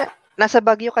 parang nasa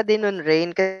Baguio ka din nun,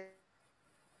 Rain.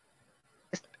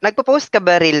 Nagpo-post ka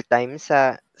ba real time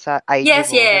sa IG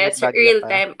mo? Yes, real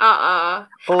time.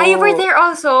 You were there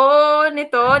also?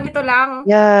 Nito lang.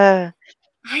 Yeah.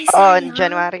 Ay, sayang.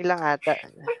 January lang ata.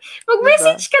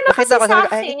 Mag-message ka na kasi sa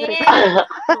akin.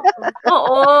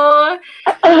 Oo.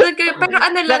 Pero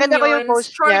lang nakita yun. Ko yung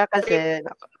post niya kasi,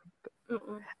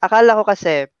 akala ko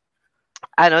kasi,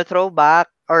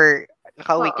 throwback or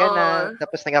nakauwi ka na,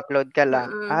 tapos nag-upload ka lang.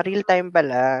 Real time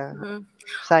pala.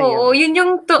 Sayang. Oo, yun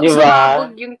yung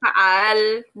sumabog yung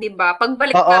Taal, di ba?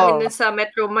 Pagbalik namin dun sa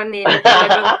Metro Manila,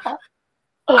 talagang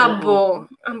Abo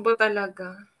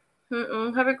talaga.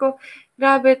 Sabi ko,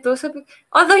 grabe to.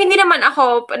 Although hindi naman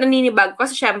ako naninibag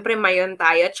kasi syempre mayon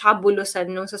tayo at saka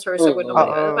bulusan nung sa Sorsogon naman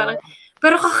yun. Parang,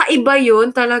 pero kakaiba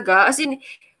yun talaga. As in,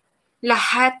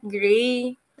 lahat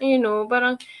gray.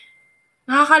 Parang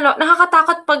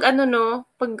nakakatakot pag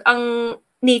pag ang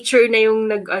nature na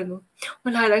yung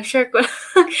wala lang, share ko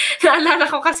lang. Naalala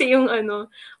ko kasi yung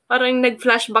parang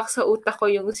nag-flashback sa utak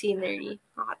ko yung scenery.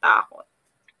 Nakakatakot.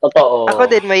 Totoo. Ako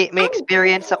din, may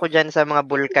experience ako dyan sa mga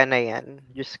bulkan na yan.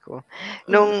 Diyos ko.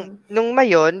 Nung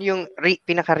Mayon, yung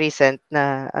pinaka-recent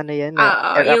na,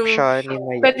 eruption ni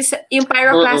Mayon. Yung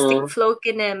pyroclastic flow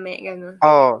kineme, gano'n.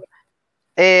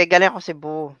 Galing ako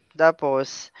Cebu.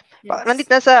 Tapos,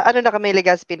 nasa kami,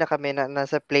 Legazpi na kami,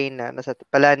 nasa plane na, nasa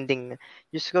palanding na.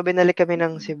 Diyos ko, binalik kami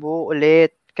ng Cebu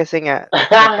ulit. Kasi nga,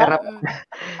 nag-erupt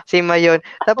si Mayon.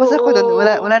 Tapos ako doon,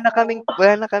 wala na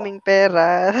kaming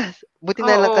pera. Buti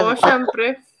na lang kami.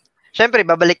 Siyempre,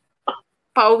 babalik.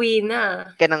 Pauwi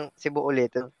na. Ka ng Cebu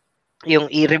ulit.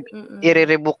 Yung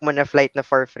i-rebook mo na flight na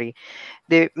for free.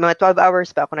 Mga 12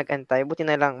 hours pa ako nag-antay. Buti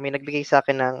na lang, may nagbigay sa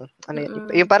akin ng,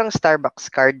 yung parang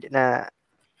Starbucks card na,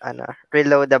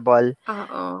 reloadable.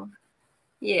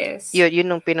 Yes. Yun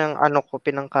nung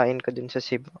pinangkain ko dun sa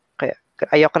Cebu. Kaya,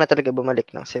 ayaw ko na talaga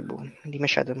bumalik ng Cebu. Hindi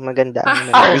masyadong maganda ang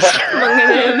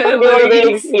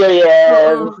memories.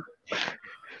 memories.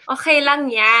 Okay lang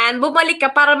yan. Bumalik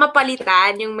ka para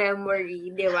mapalitan yung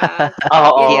memory, di ba?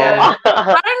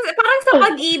 Parang sa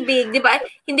pag-ibig, di ba?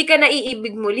 Hindi ka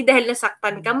naiibig muli dahil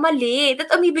nasaktan ka, mali.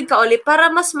 At umibig ka ulit para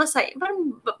mas masaya.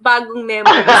 Parang bagong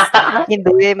memories.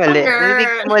 Hindi, mali.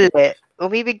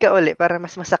 Umibig ka uli para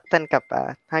mas masaktan ka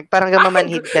pa. Parang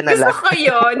gamamanhid ka na lang. Gusto ko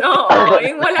yun. Oo.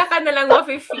 Yung wala ka na lang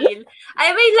mafe-feel.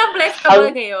 Ay, may love life ka ba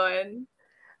ngayon?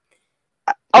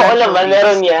 Oo naman,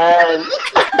 meron yan.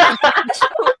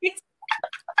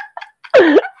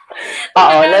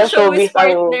 Oo, showbiz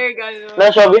partner, gano'n. Na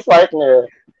showbiz partner.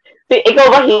 Ikaw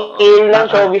ba hihil ng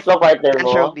showbiz mo partner mo?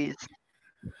 Showbiz.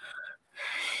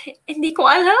 Hindi ko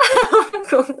alam.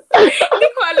 Hindi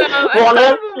ko alam.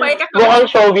 Mukhang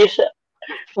showbiz.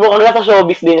 Mukhang nasa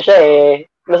showbiz din siya eh.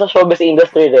 Nasa showbiz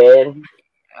industry din.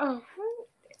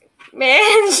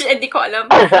 Hindi ko alam.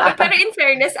 Pero in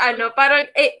fairness, parang,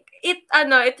 it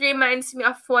reminds me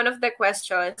of one of the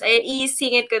questions. Ay,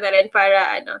 i-singit ko na rin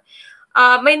para,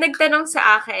 may nagtanong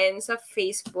sa akin sa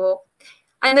Facebook,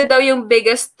 ano daw yung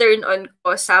biggest turn-on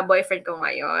ko sa boyfriend ko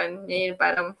ngayon? Yun,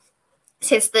 parang,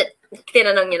 since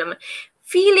tinanong niya naman,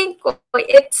 feeling ko,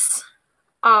 it's,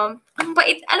 ang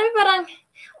bait, alam mo, parang,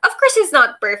 of course, it's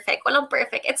not perfect. Walang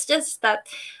perfect. It's just that,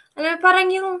 alam mo, parang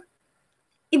yung,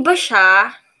 iba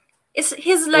siya,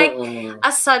 he's like a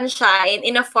sunshine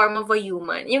in a form of a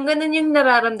human. Yung ganun yung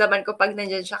nararamdaman ko pag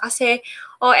nandiyan siya. Kasi,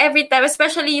 every time,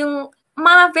 especially yung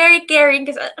mga very caring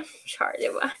kasi, sure, di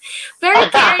ba? Very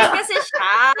caring kasi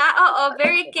siya.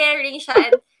 Very caring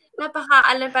siya.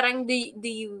 And parang, do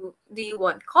you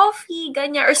want coffee?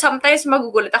 Ganyan. Or sometimes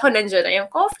magugulat ako, nandiyan na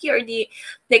yung coffee or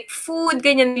like food,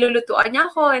 ganyan, nilulutuan niya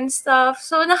ako and stuff.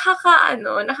 So,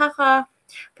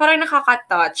 parang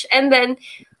nakaka-touch. And then,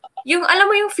 yung, alam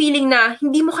mo yung feeling na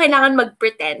hindi mo kailangan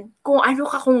mag-pretend kung ano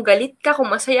ka, kung galit ka, kung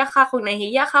masaya ka, kung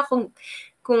nahihiya ka, kung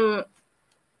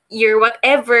you're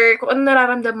whatever, kung ano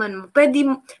nararamdaman mo,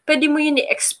 pwede mo yun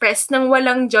i-express ng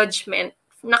walang judgment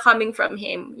na coming from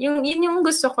him. Yun yung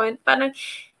gusto ko, parang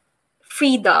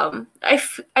freedom.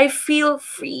 I feel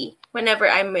free whenever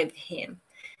I'm with him.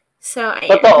 So,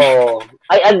 ayan. Totoo.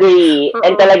 I agree.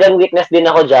 And talagang witness din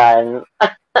ako dyan.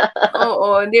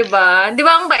 Oo, di ba? Di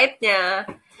ba ang bait niya?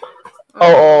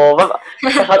 Oo.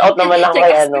 Shout out naman ako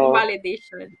kay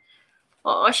validation.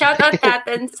 Oo, shout out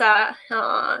natin sa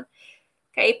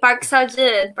kay Park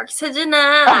Seo-joon. Park Seo-joon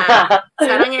na.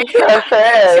 Sarang yan.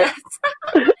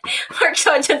 Park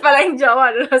Seo-joon pala yung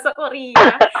jowa sa Korea.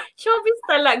 Showbiz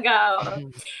talaga.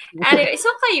 Anyway,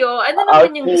 so kayo, ano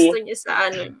naman yung gusto niyo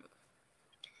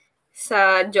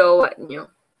sa jowa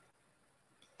niyo?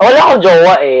 Wala akong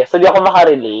jowa eh. So, di ako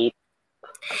makarelate.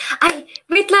 Ay,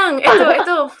 wait lang.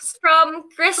 Ito. From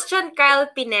Christian Kyle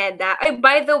Pineda. Ay,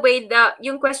 by the way,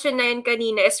 yung question na yun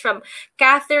kanina is from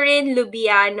Catherine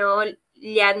Lubiano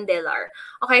Liandelar.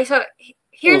 Okay, so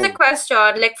here's a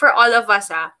question, like for all of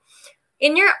us.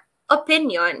 In your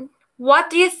opinion, what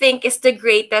do you think is the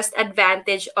greatest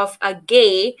advantage of a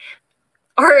gay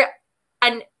or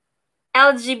an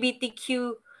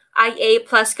LGBTQIA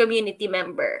plus community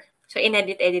member? So,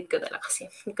 in-edit ko na lang kasi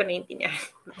hindi ko naintindihan.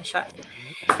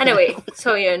 Anyway,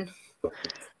 so yun.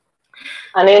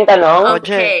 Ano yung tanong?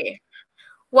 Okay.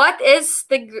 What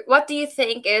do you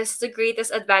think is the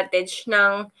greatest advantage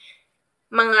ng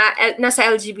mga nasa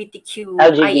LGBT.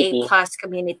 LGBTQIA+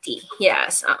 community.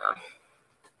 Yes.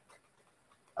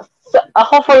 So,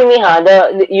 ako for me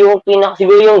yung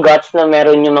siguro yung guts na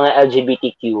meron yung mga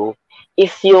LGBTQ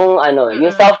is yung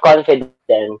yung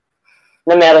self-confidence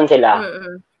na meron sila.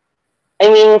 I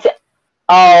mean,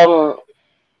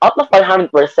 out of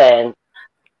 100%, 70%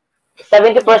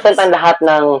 ang lahat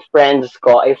ng friends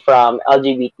ko ay from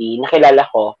LGBT, nakilala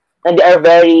ko, na they are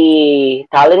very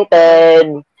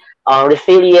talented,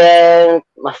 resilient,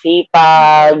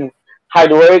 masipag,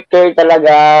 hard worker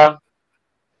talaga.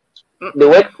 They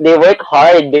work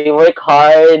hard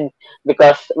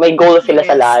because may goal sila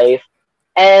sa life.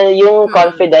 And yung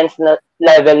confidence na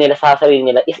level nila sa sarili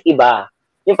nila is iba.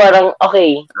 Yung parang,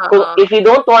 okay, if you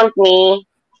don't want me,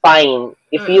 fine.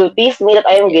 If you tease me that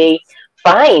I am gay,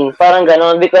 fine. Parang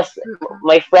ganon. Because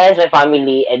my friends, my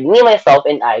family, and me, myself,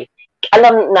 and I,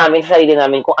 alam namin sa sarili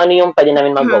namin kung ano yung pwede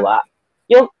namin magawa.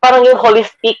 Yung parang yung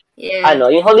holistic,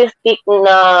 yung holistic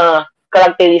na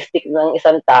characteristic ng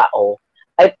isang tao,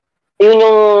 ay yun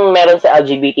yung meron sa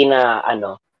LGBT na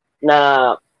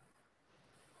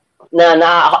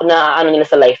nila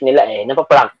sa life nila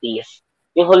napapractice.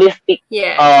 Yung holistic,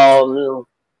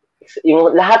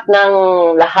 yung lahat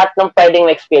ng pwedeng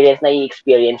ma-experience na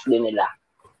i-experience din nila.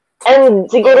 And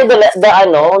siguro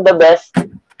the best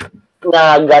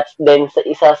na guts din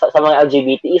sa mga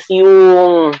LGBT is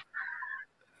yung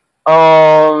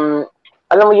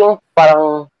alam mo yung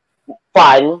parang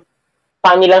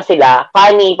funny lang sila.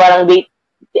 Funny, parang they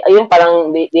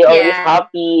always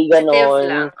happy,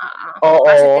 ganon.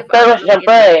 Oo. Pero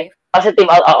syempre, positive,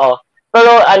 oo.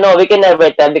 Pero we can never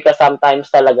tell because sometimes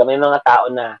talaga may mga tao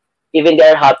na even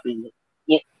they're happy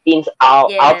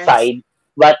outside,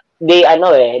 but they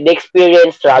they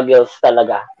experience struggles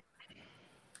talaga.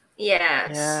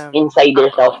 Yes. Inside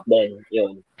their self din,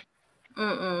 yun.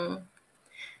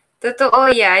 Totoo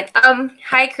yan.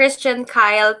 Hi, Christian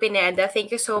Kyle Pineda.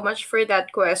 Thank you so much for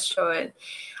that question.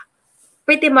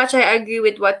 Pretty much I agree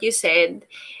with what you said.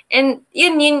 And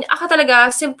yun, ako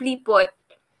talaga, simply put,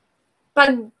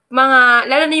 pag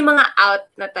lalo na yung mga out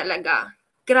na talaga,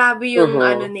 grabe yung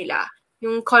nila,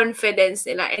 yung confidence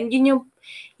nila. And yun yung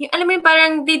alam mo yung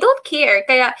parang they don't care.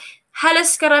 Kaya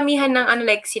halos karamihan ng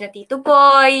like sina Tito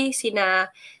Boy, sina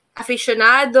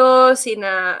Aficionado,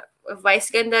 sina Vice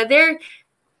Ganda,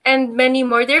 and many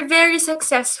more, they're very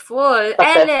successful.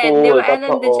 Ellen, di ba?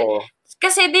 Ellen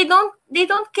kasi they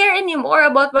don't care anymore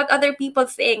about what other people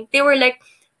think. They were like,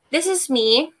 this is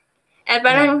me, and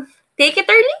parang take it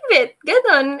or leave it.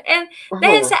 Ganon. And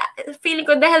dahil sa, feeling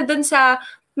ko, dahil dun sa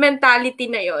mentality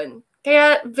na yon,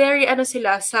 kaya very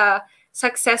sila sa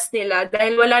success nila.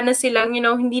 Dahil wala na silang,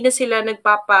 hindi na sila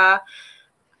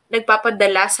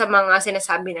nagpapadala sa mga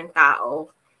sinasabi ng tao.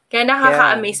 Kaya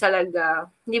nakaka-amaze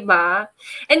talaga. Di ba?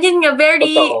 And yun nga,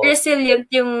 very resilient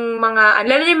yung mga,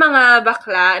 lalo yung mga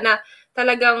bakla na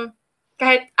talagang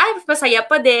kahit, masaya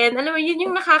pa din. Alam mo, yun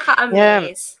yung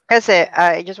nakaka-amaze. Kasi,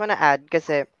 I just wanna add,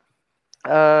 kasi,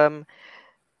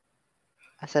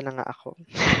 asa na nga ako?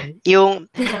 Yung,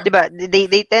 di ba,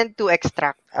 they tend to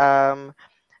extract,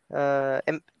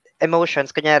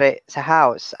 emotions, kunyari, sa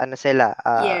house, sila,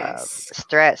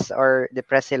 stress or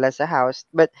depressed sila sa house.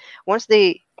 But once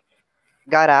they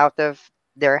got out of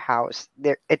their house,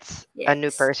 it's a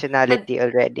new personality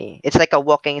already. It's like a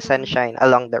walking sunshine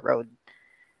along the road.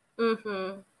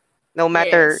 No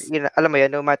matter, alam mo yun,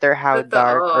 no matter how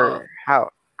dark or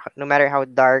no matter how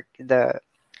dark the,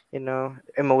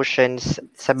 emotions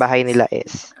sa bahay nila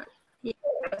is.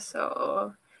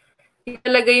 So,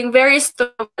 talaga yung very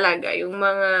strong talaga, yung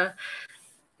mga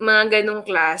ganong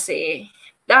klase.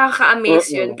 Nakaka-amaze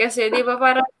yun. Kasi, di ba,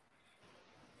 parang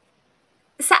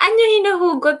saan nyo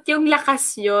hinuhugot yung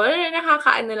lakas nyo?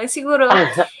 Nakakaano lang. Siguro,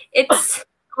 it's,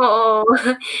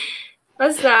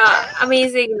 basta,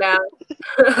 amazing lang.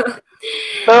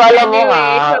 Pero alam mo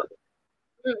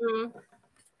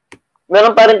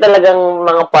meron pa rin talagang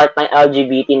mga part ng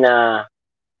LGBT na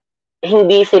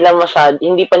hindi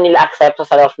pa nila accept sa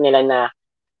self nila na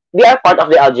they are part of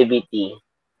the LGBT.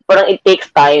 Parang it takes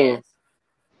time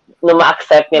na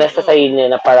ma-accept nila sa sarili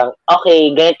nila na parang,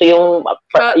 okay, ganito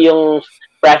yung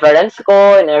preference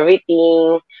ko and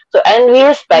everything. So, and we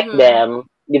respect them,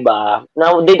 di ba?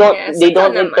 Now, they don't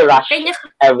need to rush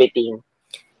everything.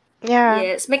 Yeah.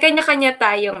 Yes, may kanya-kanya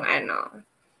tayong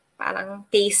parang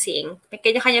pacing. May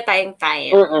kanya-kanya tayong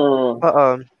time.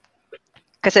 Oo.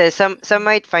 Kasi some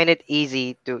might find it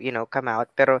easy to, come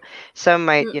out, pero some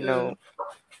might,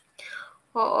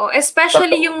 Oo,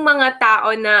 especially yung mga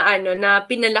tao na na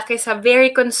pinalaki sa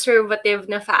very conservative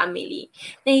na family.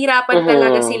 Nahihirapan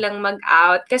talaga silang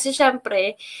mag-out kasi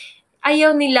syempre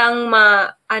ayaw nilang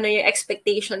yung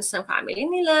expectations ng family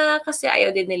nila kasi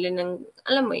ayaw din nila ng,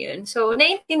 alam mo yun. So,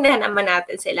 naiintindihan naman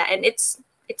natin sila and it's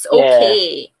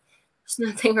okay. There's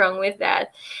nothing wrong with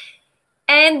that.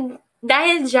 And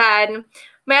dahil dyan,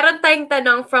 meron tayong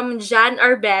tanong from Jan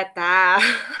Arbeta.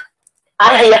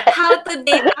 How to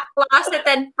date a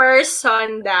closeted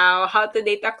person daw. How to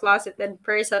date a closeted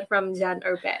person from Jan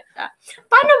Arbeta.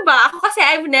 Paano ba? Ako kasi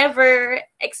I've never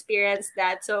experienced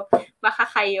that. So, baka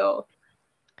kayo.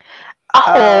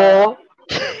 Ako?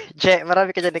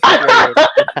 Marami ka dyan experience.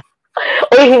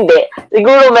 Uy, hindi.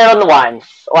 Siguro meron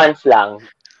once. Once lang.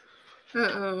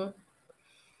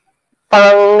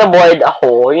 Parang na-bored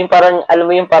ako. Yung parang, alam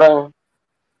mo yung parang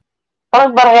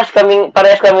parehas kami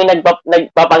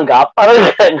nagpapanggap.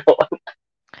 Parang gano'n.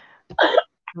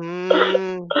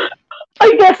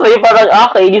 I guess, so, yung parang,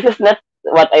 okay, this is not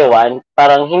what I want.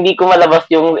 Parang, hindi ko malabas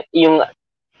yung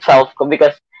self ko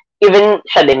because even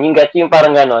siya din, yung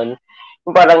parang gano'n.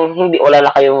 Yung parang, wala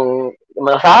na kayong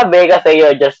masabi kasi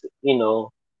you're just,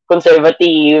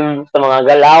 conservative sa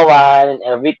mga galawan and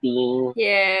everything.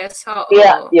 Yes, oo.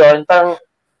 Kaya, yun, parang,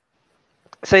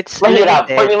 so it's mahirap.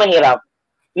 limited. For me, mahirap.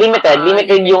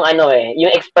 Limited yung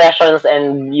yung expressions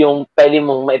and yung pwede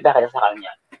mong maipakita sa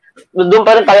kanya. Doon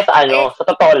pa rin tayo sa sa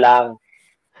totoo lang.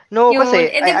 No,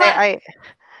 kasi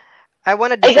I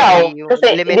wanna disagree yung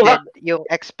kasi, limited yung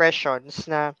expressions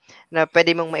na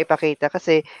pwede mong maipakita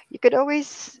kasi you could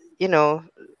always,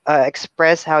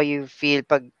 express how you feel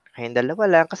pag kayong dalawa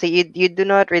lang kasi you do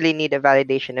not really need a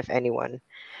validation of anyone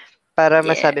para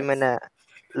masabi mo na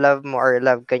love mo or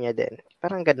love ka niya din.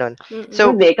 Parang ganun.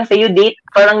 So, hindi, kasi you date,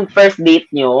 parang first date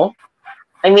nyo,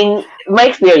 I mean, my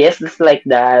experience is like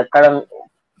that. Parang,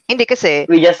 hindi kasi,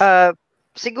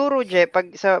 siguro,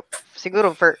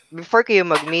 siguro, before kayo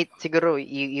mag-meet, siguro,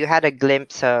 you had a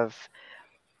glimpse of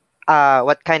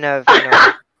what kind of,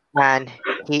 man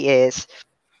he is.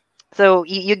 So,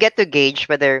 you get to gauge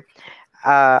whether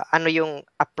ano yung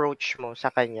approach mo sa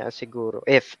kanya siguro.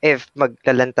 If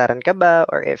maglalantaran ka ba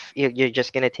or if you're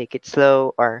just gonna take it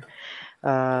slow or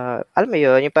alam mo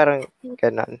yun, yung parang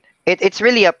ganun. It's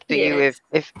really up to you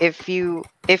if you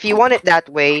want it that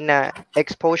way na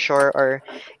exposure or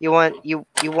you want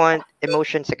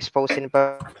emotions exposed in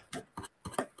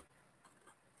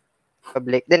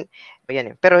public, then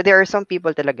yan. Pero there are some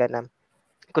people talaga na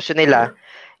gusto nila,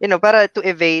 para to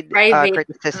evade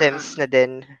criticisms na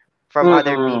din from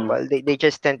other people. They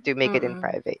just tend to make it in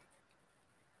private.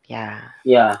 Yeah.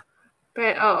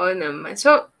 Pero oo naman.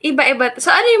 So, iba-iba. So,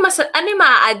 ano yung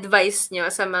ma-advise nyo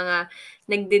sa mga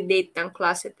nagde-date ng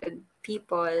closeted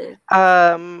people?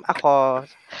 Ako,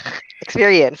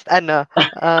 experienced, siguro,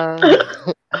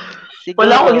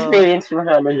 wala akong experience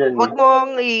masyado dyan.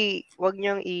 Wag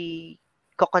niyong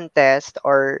i-contest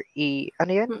or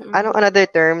ano yun? Anong another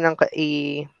term ng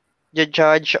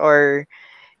i-judge or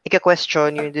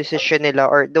ika-question yung decision nila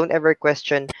or don't ever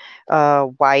question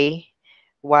why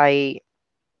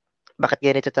bakit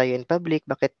ganito tayo in public,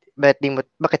 bakit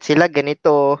sila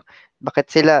ganito,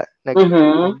 bakit sila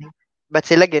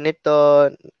ganito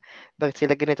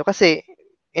kasi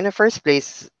in the first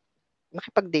place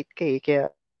nakipag-date ka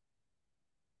kaya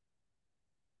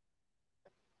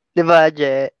 'di ba,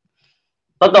 Je?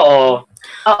 Totoo.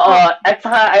 Oo, at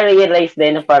saka I realize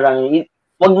din na parang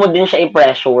wag mo din siya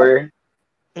i-pressure.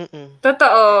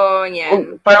 Totoo,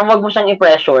 yan. Parang wag mo siyang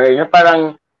i-pressure na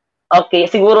parang okay,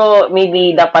 siguro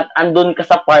maybe dapat andun ka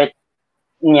sa part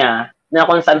niya na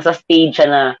kung saan sa stage siya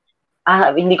na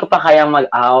hindi ko pa kayang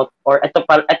mag-out or ito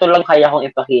lang kaya kong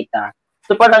ipakita.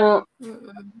 So parang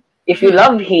if you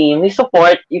love him, you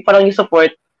support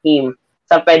him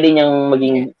sa pwede niyang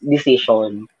maging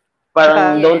decision.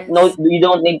 Parang you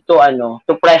don't need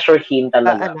to pressure him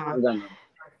talaga.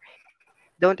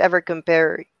 Don't ever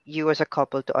compare you as a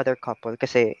couple to other couple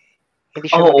kasi hindi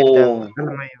siya magandang,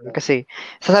 ano mo yun? Kasi,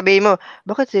 sasabihin mo,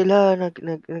 bakit sila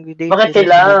nag-date? Bakit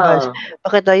sila?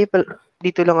 Bakit tayo,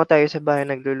 dito lang tayo sa bahay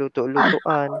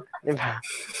nagluluto-lutuan? Diba?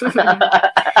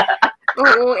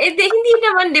 Oo. Hindi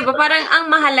naman, di ba? Parang ang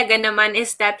mahalaga naman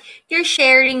is that you're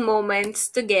sharing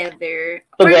moments together.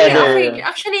 Okay.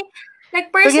 Actually, like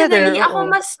personally,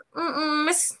 ako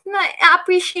mas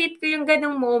na-appreciate ko yung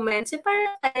ganong moments.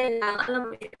 Parang kaya lang, alam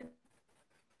mo yun.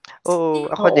 Oo,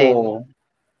 ako din.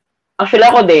 Actually,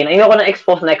 ako din. Ayoko na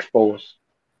expose.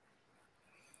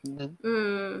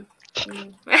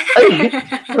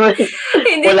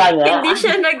 Wala nga. Hindi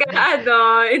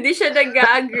siya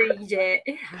nag-agree, Je.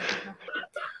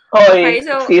 Okay,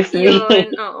 so, excuse me.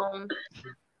 Yun, oo.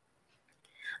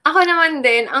 Ako naman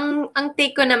din, ang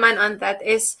take ko naman on that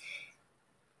is,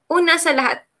 una sa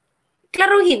lahat,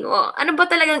 klaruhin mo. Ano ba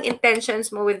talagang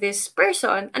intentions mo with this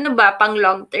person? Ano ba, pang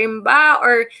long term ba?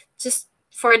 Or just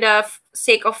for the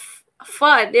sake of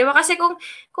fun? Di ba? Kasi kung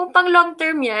pang long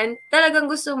term yan,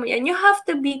 talagang gusto mo yan, you have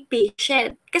to be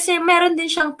patient. Kasi meron din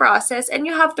siyang process and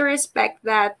you have to respect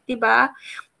that. Di ba?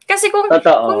 Kasi kung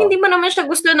hindi mo naman siya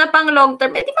gusto na pang long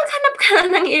term, di maghanap ka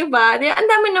na ng iba. Di ba? Ang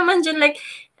dami naman dyan, like,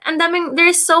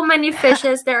 there's so many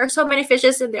fishes, there are so many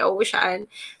fishes in the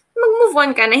ocean. Mag-move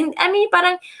on ka na. I mean,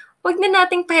 parang, wag na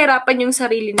nating pahirapan yung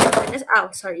sarili natin.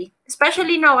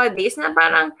 Especially nowadays, na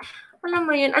parang, alam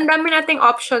mo yun, ang dami nating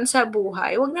options sa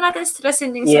buhay. Wag na natin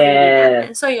stressin yung sarili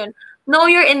natin. So yun, know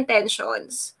your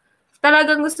intentions.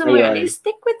 Talagang gusto mo yun,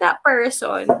 stick with that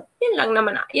person. Yun lang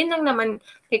naman,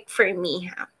 like, for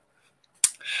me, ha.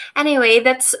 Anyway,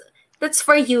 that's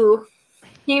for you.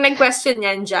 Yung nag-question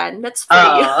yan dyan, that's for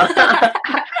you.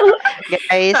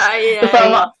 Guys,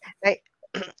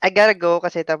 I gotta go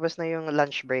kasi tapos na yung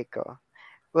lunch break ko.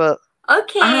 Well,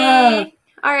 okay.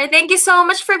 All right. Thank you so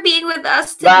much for being with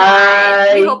us tonight.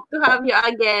 Bye. We hope to have you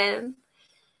again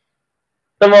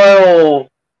tomorrow.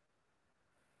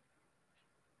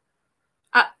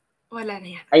 Wala na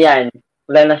yan. Ayan,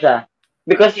 wala na siya.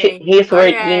 Because he's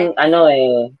working,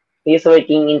 he's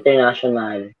working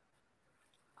international.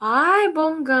 Ay,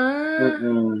 bongga.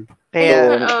 Kaya,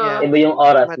 iba yung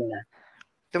oras niya.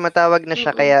 Tumatawag na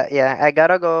siya, kaya, I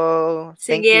gotta go.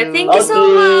 Sige, thank you so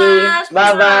much.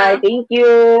 Bye-bye. Thank you.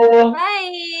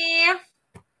 Bye.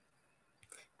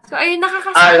 So, ayun,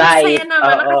 nakakasaya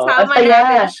naman. Nakasama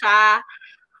natin siya.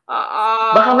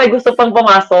 Baka may gusto pang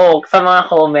pumasok sa mga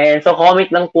comments. So, comment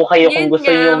lang po kayo kung gusto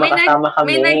niyo makasama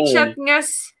kami.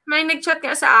 May nag-chat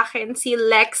nga sa akin, si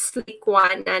Lex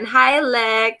Likwanan. Hi,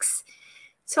 Lex.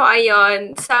 So,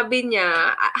 ayun, sabi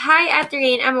niya, hi, Ate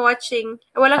Rain, I'm watching,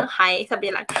 walang hi,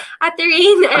 sabi lang, Ate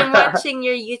Rain, I'm watching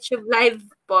your YouTube live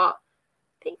po.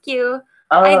 Thank you.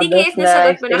 I think if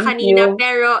nasagot mo na kanina,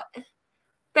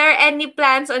 pero any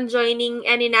plans on joining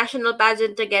any national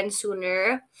pageant again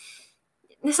sooner?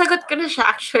 Nasagot ko na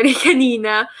siya actually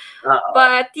kanina.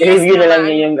 But yes, review na lang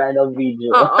niya yung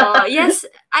video. Yes,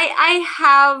 I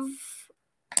have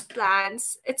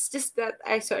plans. It's just that,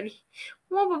 it's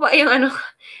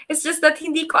just that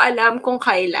hindi ko alam kung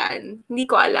kailan. Hindi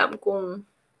ko alam kung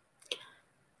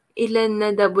ilan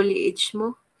na WH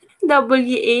mo.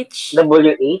 WH?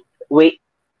 WH? Wait.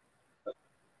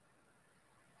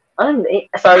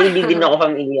 Sorry, hindi din ako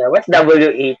familiar. What's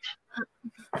WH?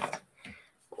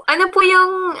 Ano po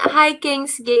yung High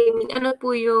Kings Gaming? Ano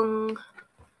po yung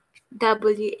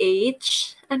WH?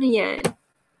 Ano yan?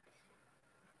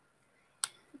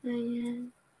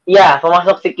 Ayan. Yeah,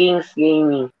 pumasok si Kings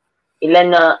Gaming.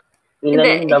 Ilan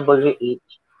yung WH?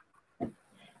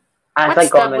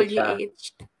 What's WH?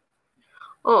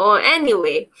 Oo,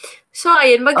 anyway. So,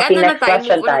 ayun, move na tayo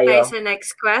sa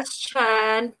next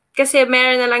question. Kasi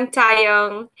meron na lang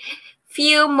tayong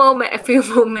few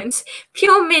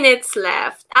minutes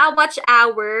left. Watch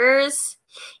hours.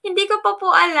 Hindi ko pa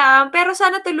po alam, pero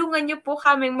sana tulungan niyo po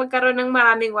kaming magkaroon ng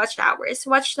maraming watch hours.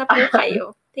 Watch na po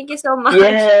kayo. Thank you so much.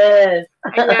 Yes!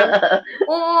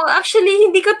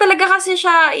 Actually, hindi ko talaga kasi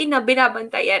siya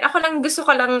binabantayan. Gusto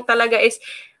ko lang talaga is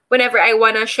whenever I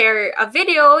wanna share a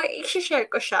video, i-share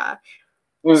ko siya.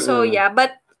 So, yeah,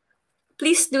 but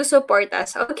please do support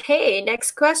us. Okay,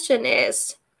 next question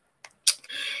is,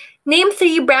 name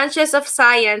 3 branches of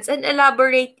science and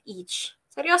elaborate each.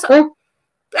 Seryoso?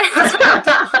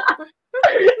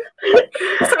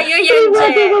 Sa'yo yan,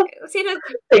 Je.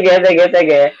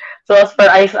 Sige. So, as far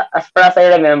as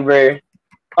I remember,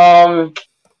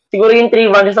 siguro yung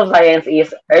 3 branches of science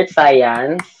is earth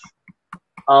science,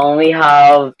 we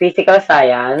have physical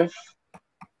science,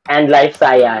 and life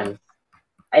science.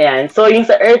 Ayan. So, yung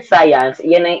sa earth science,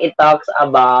 yan ang it talks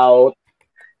about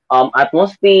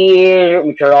atmosphere,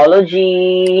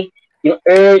 meteorology, yung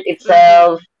earth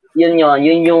itself, yun yung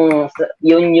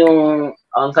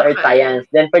sa earth science.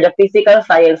 Then for the physical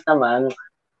science naman,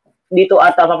 dito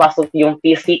ata papasok yung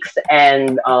physics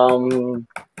and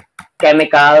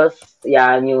chemicals,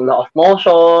 yan yung law of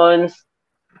motions,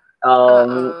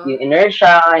 yung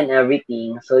inertia and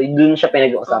everything. So dun siya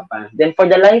pinag-uusapan. Then for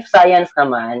the life science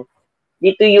naman,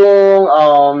 dito yung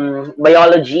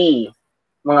biology,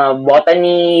 mga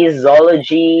botany,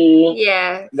 zoology,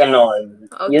 ganon.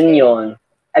 Okay. Yun.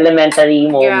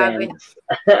 Elementary moments.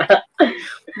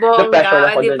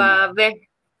 Bongga, di ba?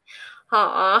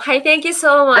 Okay, thank you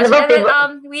so much. Ano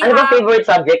ba favorite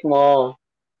subject mo?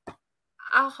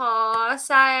 Ako,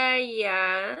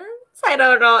 science. I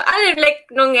don't know. Like,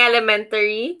 nung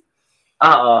elementary?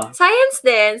 Oo. Science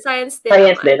din. Science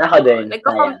din. Ako din.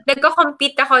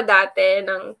 Nagko-compete ako dati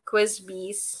ng quiz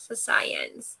bees sa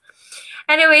science.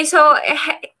 Anyway, so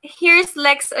here's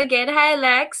Lex again. Hi,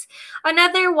 Lex.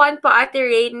 Another one po, Ate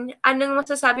Rain. Anong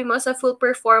masasabi mo sa full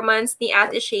performance ni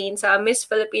Ate Shane sa Miss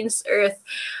Philippines Earth?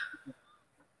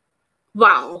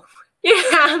 Wow.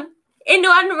 Yeah. In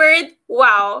one word,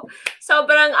 wow.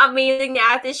 Sobrang amazing ni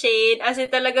Ate Shane. As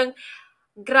in talagang,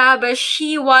 grabe,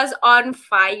 she was on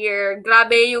fire.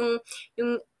 Grabe yung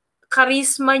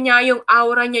charisma niya, yung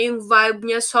aura niya, yung vibe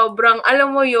niya. Sobrang,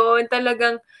 alam mo yon,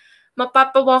 talagang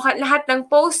mapapawakan lahat ng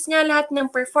post niya, lahat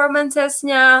ng performances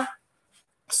niya.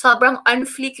 Sobrang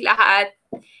on-fleek lahat.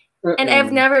 And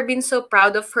I've never been so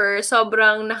proud of her.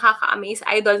 Sobrang nakaka-amaze.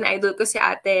 Idol na idol ko si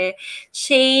Ate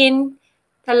Shane.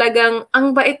 Talagang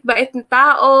ang bait-bait na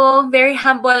tao. Very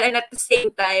humble, and at the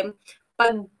same time,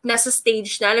 pag nasa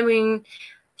stage na, alam mo yung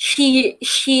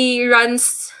she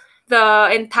runs the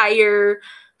entire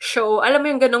show. Alam mo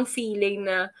yung ganong feeling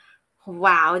na,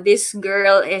 wow, this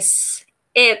girl is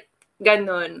it.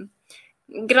 Ganon.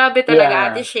 Grabe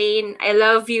talaga, Ate Shane. I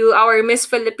love you. Our Miss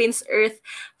Philippines Earth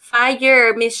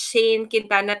Fire, Miss Shane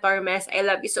Quintana Tormes. I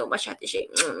love you so much, Ate Shane.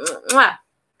 Mwah!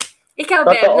 Ikaw,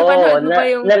 Beb, napanood mo ba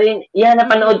yung...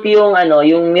 napanood ko yung,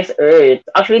 yung Miss Earth.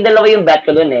 Actually, dalawa yung bet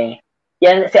ko dun eh.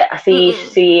 Yan, si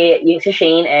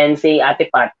Shane and si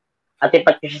Ate Pat. Ate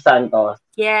Pat Cristi Santos.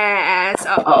 Yes,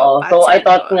 oo. So, I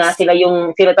thought nga sila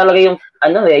talaga yung,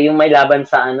 yung may laban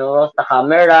sa, sa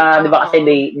camera. Di ba kasi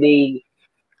they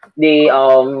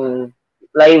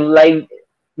live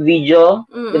video,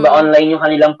 'di ba, online yung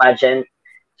kanilang pageant.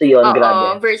 So yun,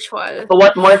 grabe. Virtual. So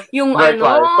what more yung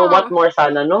virtual? So what more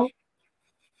sana, no?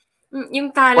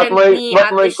 Yung talent ni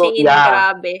Ate Shane,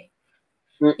 grabe.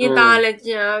 Yung talent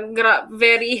niya,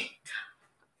 very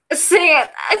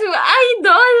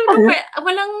idol.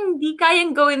 Walang di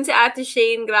kayang gawin si Ate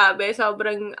Shane, grabe.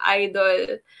 Sobrang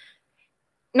idol.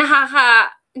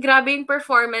 Grabe yung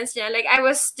performance niya. Like, I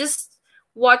was just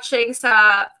watching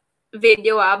sa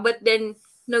video, but then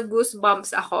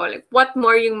nag-goosebumps ako. Like, what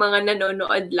more yung mga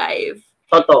nanonood live?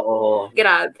 Totoo.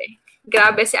 Grabe.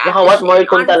 Grabe si Ate Shane. What more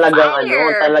kung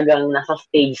talagang nasa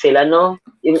stage sila, no?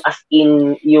 Yung as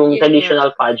in, yung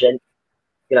traditional pageant.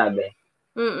 Grabe.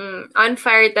 On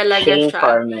fire talaga Shane siya.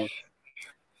 Farmer.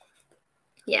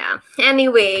 Yeah.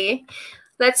 Anyway,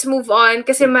 let's move on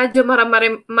kasi medyo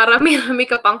marami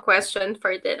ka pang question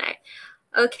for tonight.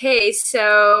 Okay,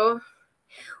 so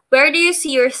where do you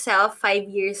see yourself 5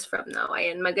 years from now?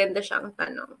 Ayan, maganda siyang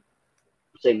tanong.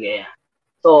 Sige.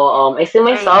 So, I see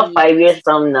myself 5 years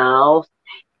from now.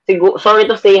 Sorry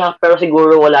to say, pero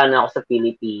siguro wala na ako sa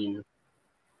Philippines.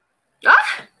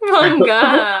 Mangga!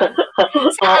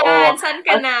 Saan? Saan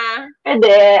ka na?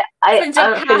 Hindi.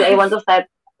 I want to start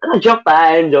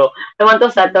Japan, Joe. I want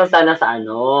to settle sana sa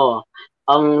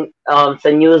sa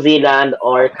New Zealand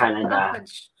or Canada.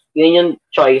 Yun yung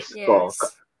choice ko.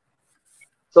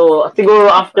 So, siguro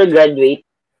after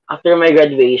my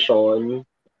graduation,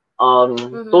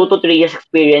 2 to 3 years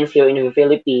experience here in the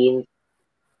Philippines,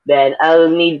 then I'll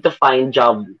need to find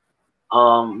job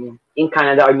in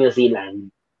Canada or New Zealand.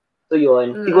 So,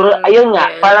 yun. Siguro, ayun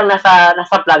nga, parang nasa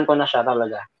plan ko na siya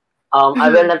talaga.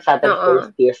 I will not settle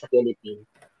first here sa Philippines.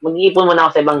 Mag-iipon muna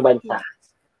ako sa ibang bansa.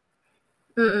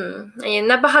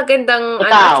 Ayun, napakagandang,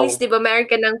 at least, di ba, meron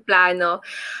ka ng plano.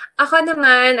 Ako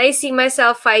naman, I see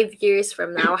myself 5 years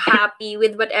from now, happy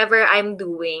with whatever I'm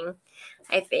doing,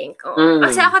 I think.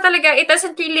 Kasi ako talaga, it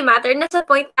doesn't really matter. Nasa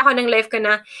point ako ng life ko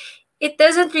na, it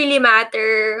doesn't really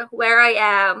matter where I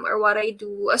am or what I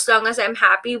do, as long as I'm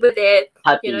happy with it.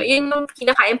 Happy. You know, yun yung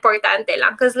pinaka-importante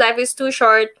lang. Because life is too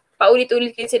short.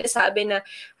 Paulit-ulit yung sinasabi na,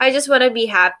 I just wanna be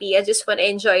happy. I just wanna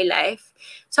enjoy life.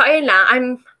 So, ayun lang. I'm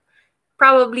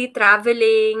probably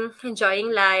traveling, enjoying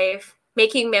life,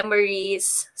 making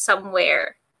memories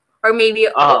somewhere. Or maybe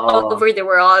all over the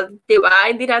world. Diba?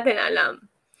 Hindi natin alam.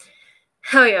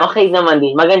 Yun. Okay naman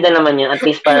din. Maganda naman yun. At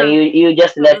least parang you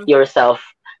just let yourself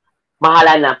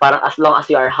bahala na. Parang as long as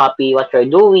you are happy what you're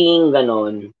doing,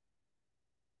 ganon.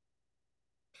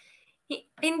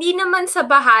 Hindi naman sa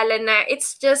bahala na.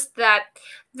 It's just that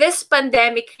this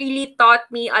pandemic really taught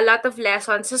me a lot of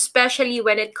lessons, especially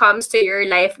when it comes to your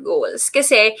life goals.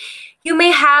 Kasi you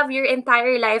may have your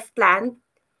entire life planned.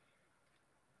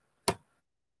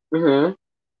 You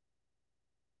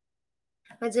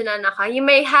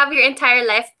may have your entire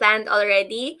life planned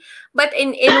already, but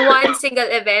in one single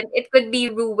event, it could be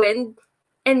ruined.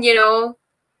 And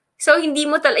so hindi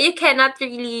mo you cannot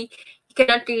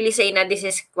really say na this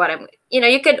is what I'm,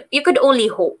 you could only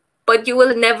hope, but you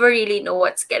will never really know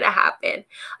what's gonna happen.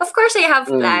 Of course, I have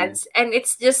plans, and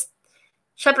it's just,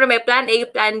 syempre may plan A,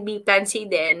 plan B, plan C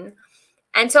din.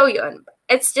 And so yun,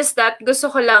 it's just that gusto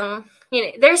ko lang,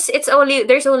 there's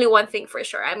only one thing for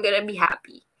sure. I'm gonna be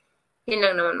happy. Yun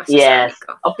lang naman Yes, masasabi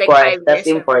ko. of Like course, 5 years that's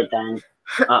ago. important.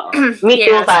 Me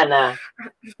too, Yes. sana.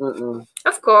 Mm-mm.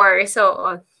 Of course.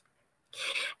 So,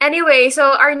 anyway,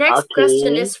 so our next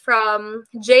question Okay. is from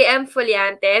JM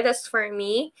Foliante. That's for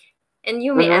me. And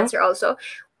you may Mm-hmm. answer also.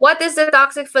 What is the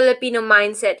toxic Filipino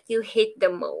mindset you hate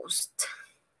the most?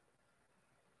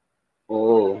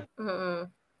 Oh. Mm.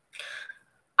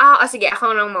 Sige,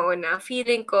 ako lang mauna.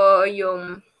 Feeling ko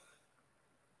yung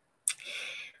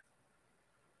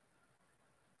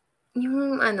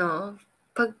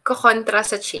pagkokontra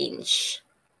sa change.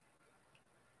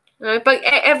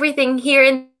 Everything here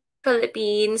in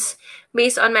Philippines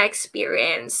based on my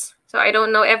experience. So I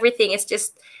don't know everything, it's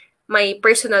just my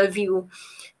personal view.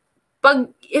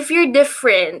 If you're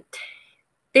different,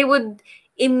 they would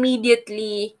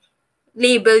immediately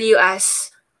label you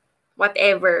as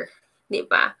whatever,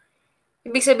 'di ba?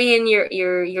 Ibig sabihin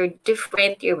you're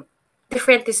different, you're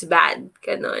different is bad,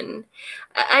 ganun.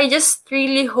 I just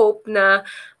really hope na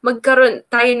magkaroon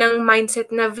tayo ng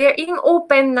mindset na yung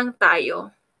open lang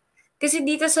tayo. Kasi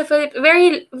dito sa Philippines,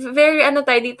 very, very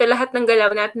tayo dito, lahat ng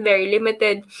galaw natin, very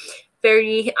limited.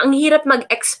 Ang hirap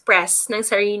mag-express ng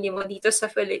sarili mo dito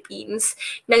sa Philippines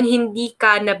nang hindi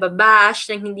ka nababash,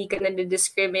 nang hindi ka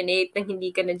na-discriminate, nang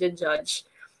hindi ka na-judge.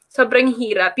 Sobrang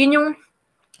hirap. Yun yung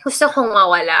gusto kong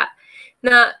mawala.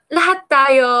 Na lahat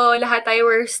tayo,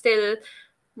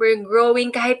 we're growing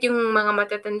kahit yung mga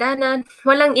matatanda na,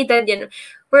 walang edad yan.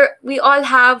 We all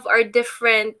have our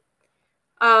different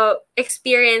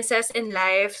experiences in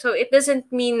life. So it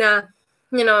doesn't mean na,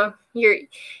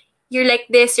 you're like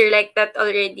this, you're like that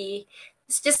already.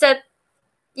 It's just that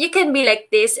you can be like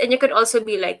this and you can also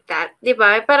be like that, di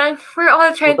ba? Parang we're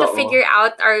all trying to Totoo. figure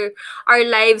out our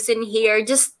lives in here.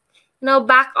 Just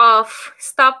back off,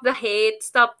 stop the hate,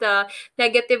 stop the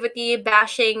negativity,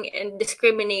 bashing, and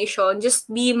discrimination. Just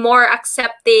be more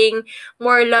accepting,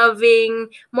 more loving,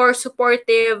 more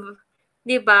supportive,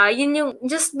 di ba? Yun yung,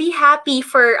 just be happy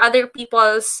for other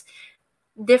people's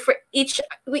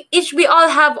we all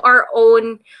have our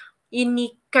own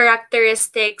unique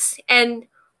characteristics and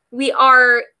we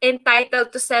are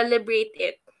entitled to celebrate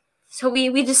it. So we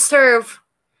deserve,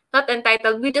 not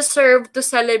entitled, we deserve to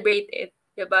celebrate it.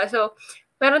 Diba? So,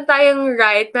 meron tayong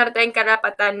right, meron tayong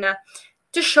karapatan na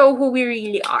to show who we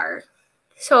really are.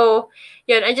 So,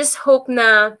 yun, I just hope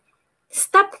na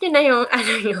stop nyo na yung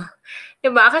nyo.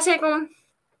 Diba? Kasi kung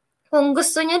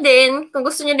gusto nyo din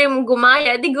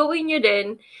gumaya, di gawin nyo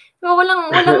din. Diba?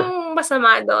 Walang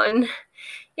masama doon.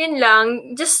 Yun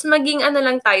lang, just maging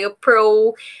lang tayo,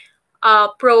 pro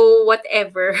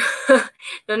whatever.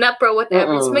 No, not pro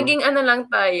whatever. Just maging lang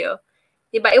tayo.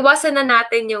 Diba? Iwasan na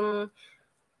natin yung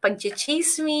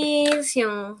pag-chismis,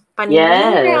 yung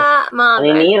paninira, mga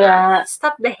ganun.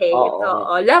 Stop the hate.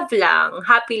 Oo. Love lang,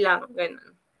 happy lang,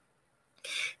 ganun.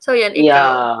 So, yan, ikaw.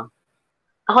 Yeah.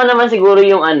 Ako naman siguro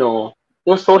yung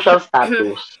yung social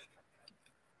status.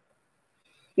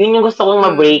 Yun yung gusto kong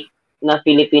ma-break na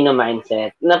Filipino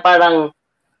mindset. Na parang,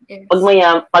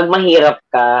 pag mahirap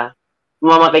ka,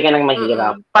 mamatay ka ng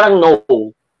mahirap. Parang no.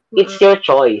 It's your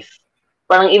choice.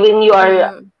 Parang even you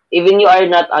are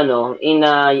not in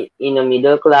a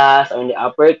middle class or in the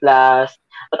upper class,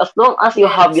 but as long as you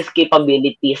have these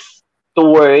capabilities to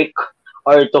work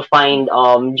or to find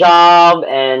job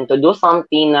and to do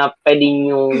something na pwede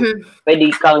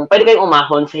kayong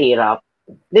umahon sa hirap,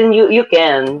 then you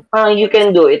can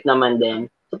do it naman din.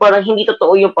 So parang hindi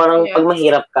totoo yung parang pag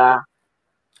mahirap ka,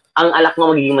 ang alak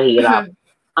mo magiging mahirap.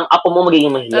 Ang apo mo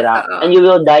magiging mahirap. And you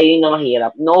will die na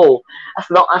mahirap. No. As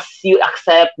long as you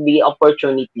accept the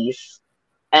opportunities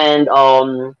and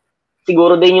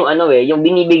siguro din yung yung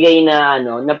binibigay na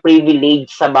na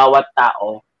privilege sa bawat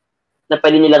tao na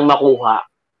pwede nilang makuha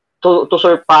to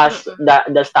surpass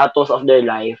the status of their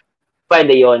life.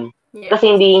 Pwede 'yon.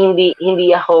 Kasi hindi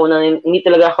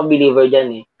talaga ako believer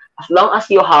diyan eh. As long as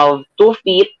you have 2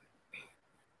 feet,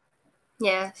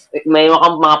 yes, may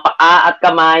mga paa at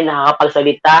kamay,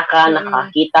 nakakapagsalita ka,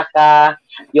 nakakakita ka,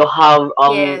 you have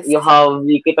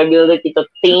the capability to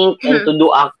think and to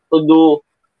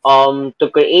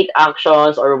create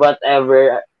actions or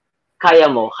whatever. Kaya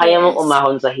mong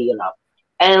umahon sa hirap.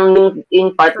 And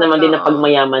in part naman din na pag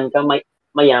mayaman ka,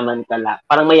 mayaman ka la.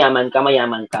 Parang mayaman ka,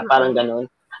 parang ganun.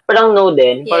 Parang no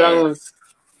din, parang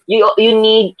you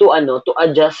need to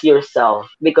adjust yourself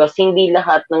because hindi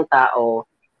lahat ng tao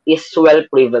is well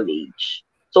privileged.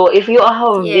 So if you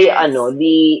have the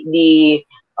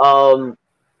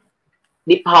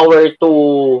power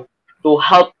to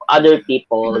help other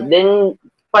people, then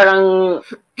parang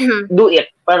do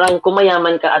it. Parang kung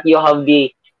mayaman ka at you have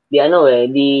the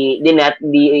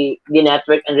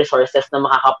network and resources na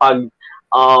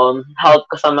help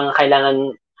ka sa mga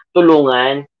kailangan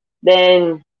tulungan,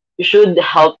 then you should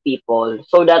help people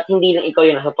so that hindi lang ikaw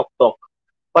yung nasa tuktok.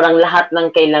 Parang lahat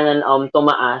ng kailangan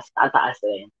tumaas at taas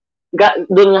rin.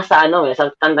 Doon nga sa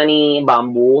sa kanta ni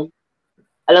Bamboo.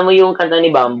 Alam mo yung kanta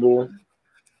ni Bamboo?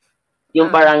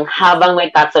 Yung parang habang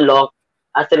may tatsulok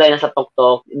at sila nasa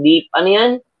tuktok, ano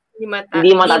yan?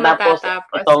 Hindi matatapos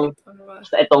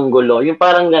itong gulo. Yung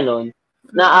parang ganon.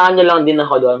 Naano lang din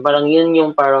ako doon. Parang yun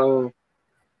yung parang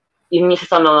yun isa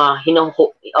sa mga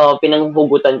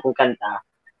pinanghugutan kong kanta.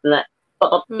 Na,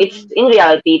 it's in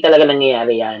reality talaga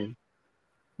nangyayari yan.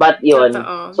 But yun.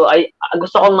 So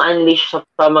gusto kong ma-unleash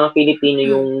sa mga Pilipino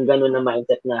yung ganon na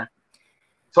mindset na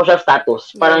social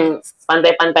status. Parang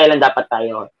pantay-pantay lang dapat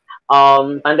tayo.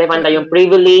 Pantay-pantay yung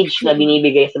privilege na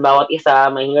binibigay sa bawat isa,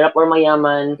 mahirap or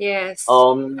mayaman. Yes.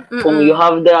 Kung you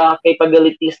have the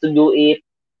capabilities to do it,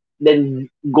 then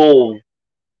go.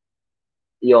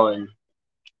 Yon.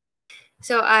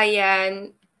 So,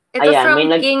 ayan. Ito ayan, from may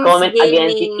nag-comment again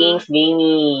si Kings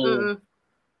Gaming.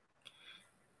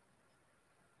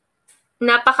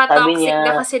 Napaka-toxic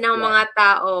na kasi ng mga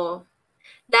tao.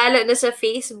 Lalo na sa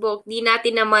Facebook, di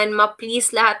natin naman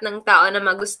ma-please lahat ng tao na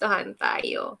magustuhan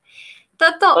tayo.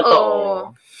 Totoo.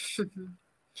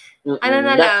 Ano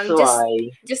na lang,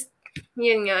 just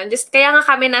yun nga. Just kaya nga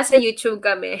kami nasa YouTube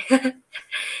kami.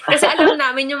 Kasi alam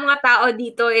namin yung mga tao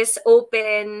dito is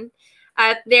open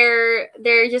at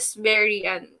they're just very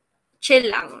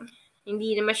chill lang.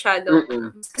 Hindi na masyado.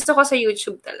 Gusto ko sa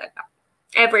YouTube talaga.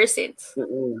 Ever since.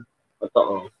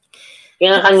 Totoo.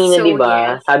 Kaya kanina, so,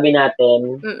 diba, sabi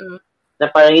natin, na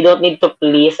parang you don't need to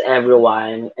please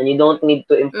everyone and you don't need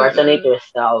to impersonate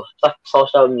yourself sa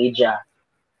social media.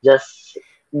 Just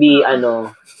be,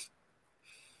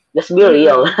 just be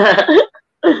real.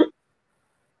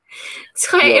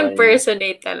 So, I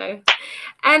impersonate talaga.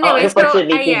 Anyway, so, ayan.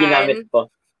 Yung ginamit ko.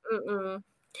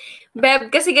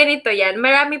 Beb, kasi ganito yan.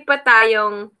 Marami pa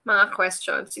tayong mga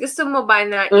questions. Gusto mo ba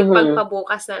na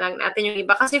ipagpabukas na lang natin yung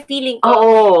iba? Kasi feeling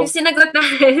ko, yung sinagot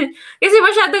natin, kasi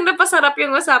masyadong napasarap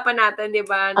yung usapan natin, di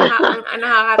ba?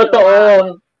 Nakakatuwa. Totoo.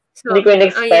 So, hindi ko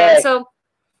in-expect.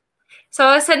 So,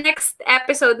 sa next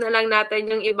episode na lang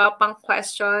natin yung iba pang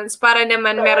questions para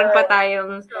naman meron pa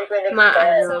tayong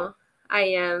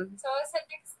ayan. So, sa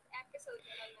next episode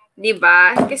na lang natin. Di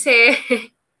ba? Kasi,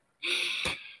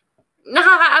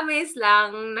 nakaka-amaze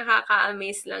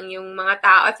lang yung mga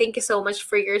tao. Thank you so much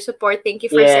for your support. Thank you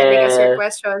for sending us your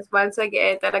questions once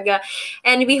again. Talaga.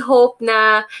 And we hope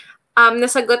na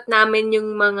nasagot namin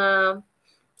yung mga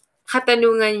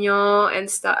katanungan nyo and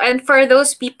stuff. And for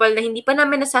those people na hindi pa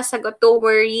namin nasasagot, don't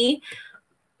worry.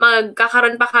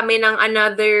 Magkakaroon pa kami ng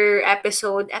another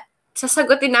episode at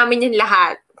sasagutin namin yung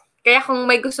lahat. Kaya kung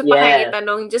may gusto pa kayong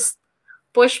itanong, just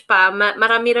push pa.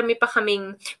 Marami-rami pa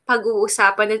kaming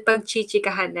pag-uusapan at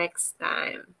pag-chichikahan next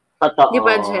time. Totoo. Di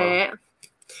ba, Je?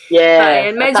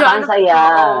 Yes. Medyo ang saya.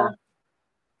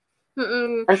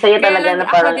 Ang saya talaga na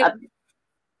parang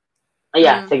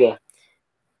sige.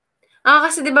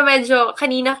 Kasi 'di ba medyo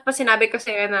kanina pa sinabi ko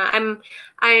sa'yo na I'm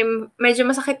medyo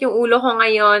masakit yung ulo ko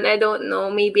ngayon. I don't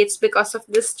know, maybe it's because of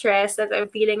the stress that I'm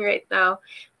feeling right now.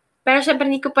 Pero syempre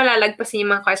hindi ko pa lalagpasin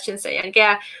yung mga questions na yan.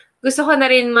 Kaya gusto ko na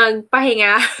rin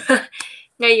magpahinga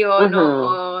ngayon.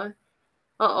 Oo.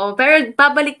 Pero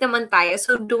babalik naman tayo.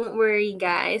 So don't worry,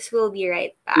 guys. We'll be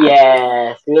right back.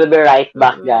 Yes, we'll be right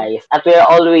back, guys. At we're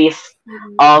always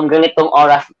ganitong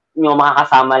oras nyo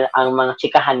makakasama ang mga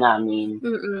chikahan namin.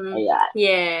 Ayan.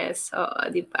 Yes. Oo,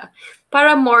 di ba?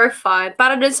 Para more fun.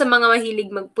 Para dun sa mga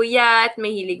mahilig magpuyat,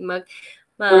 mahilig mag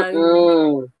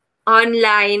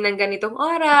online ng ganitong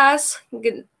oras.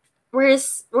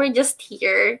 We're just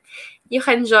here. You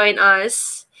can join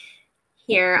us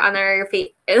here on our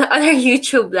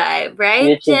YouTube live,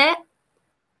 right, Je?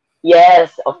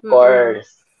 Yes, of course.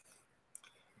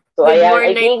 So,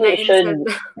 I think we should,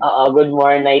 good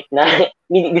morning night na.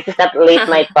 This is not late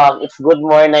night talk. It's good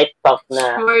morning night talk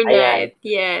na. More night,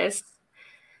 yes.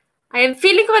 I'm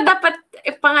feeling ko dapat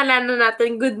ipangalanan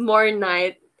natin good morning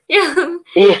night.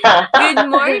 Good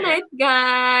morning,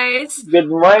 guys. Good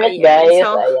morning, guys.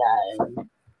 So, ayan.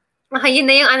 Yun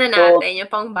na yung natin,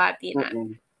 yung pangbati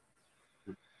natin.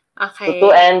 Okay. So,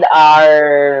 to end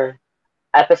our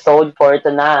episode for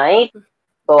tonight,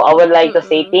 so I would like to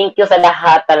say thank you sa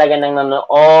lahat talaga ng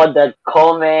nanood,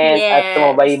 comment, at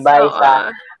sumubaybay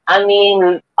sa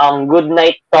aming good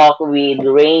night talk with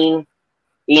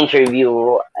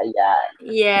ReINTERVIEW. Ayan.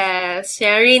 Yes,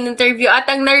 ReINTERVIEw. At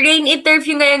ang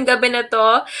ReINTERVIEW ngayong gabi na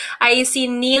to ay si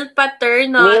Neil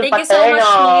Paterno. Thank you so much,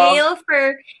 Neil,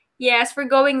 for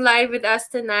going live with us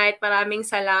tonight. Maraming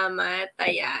salamat.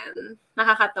 Ayan.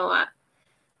 Nakakatawa.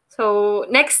 So,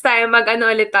 next time,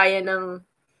 mag-ano ulit tayo ng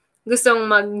gustong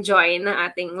mag-join ng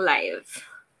ating live.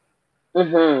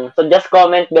 So just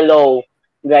comment below,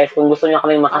 guys, kung gusto niyo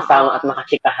kaming makasama at Oo.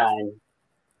 makachikahan.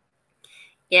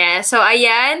 Yeah, so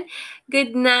ayan.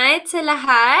 Good night sa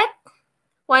lahat.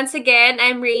 Once again,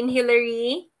 I'm Rain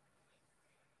Hillary.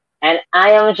 And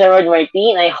I am Gerard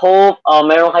Martin. I hope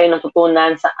meron kayo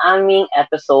natutunan sa aming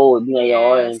episode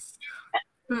ngayon. Yes.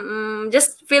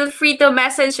 Just feel free to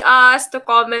message us, to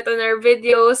comment on our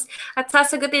videos, at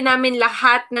sasagutin namin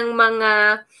lahat ng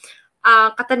mga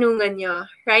katanungan nyo.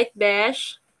 Right,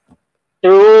 Besh?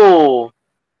 True.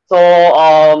 So,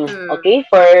 okay,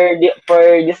 for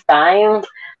this time,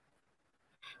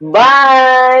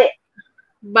 bye!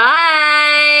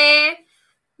 Bye!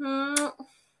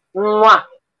 Mwah!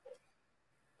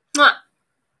 Mwah!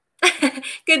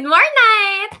 Good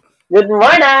morning! Good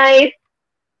morning!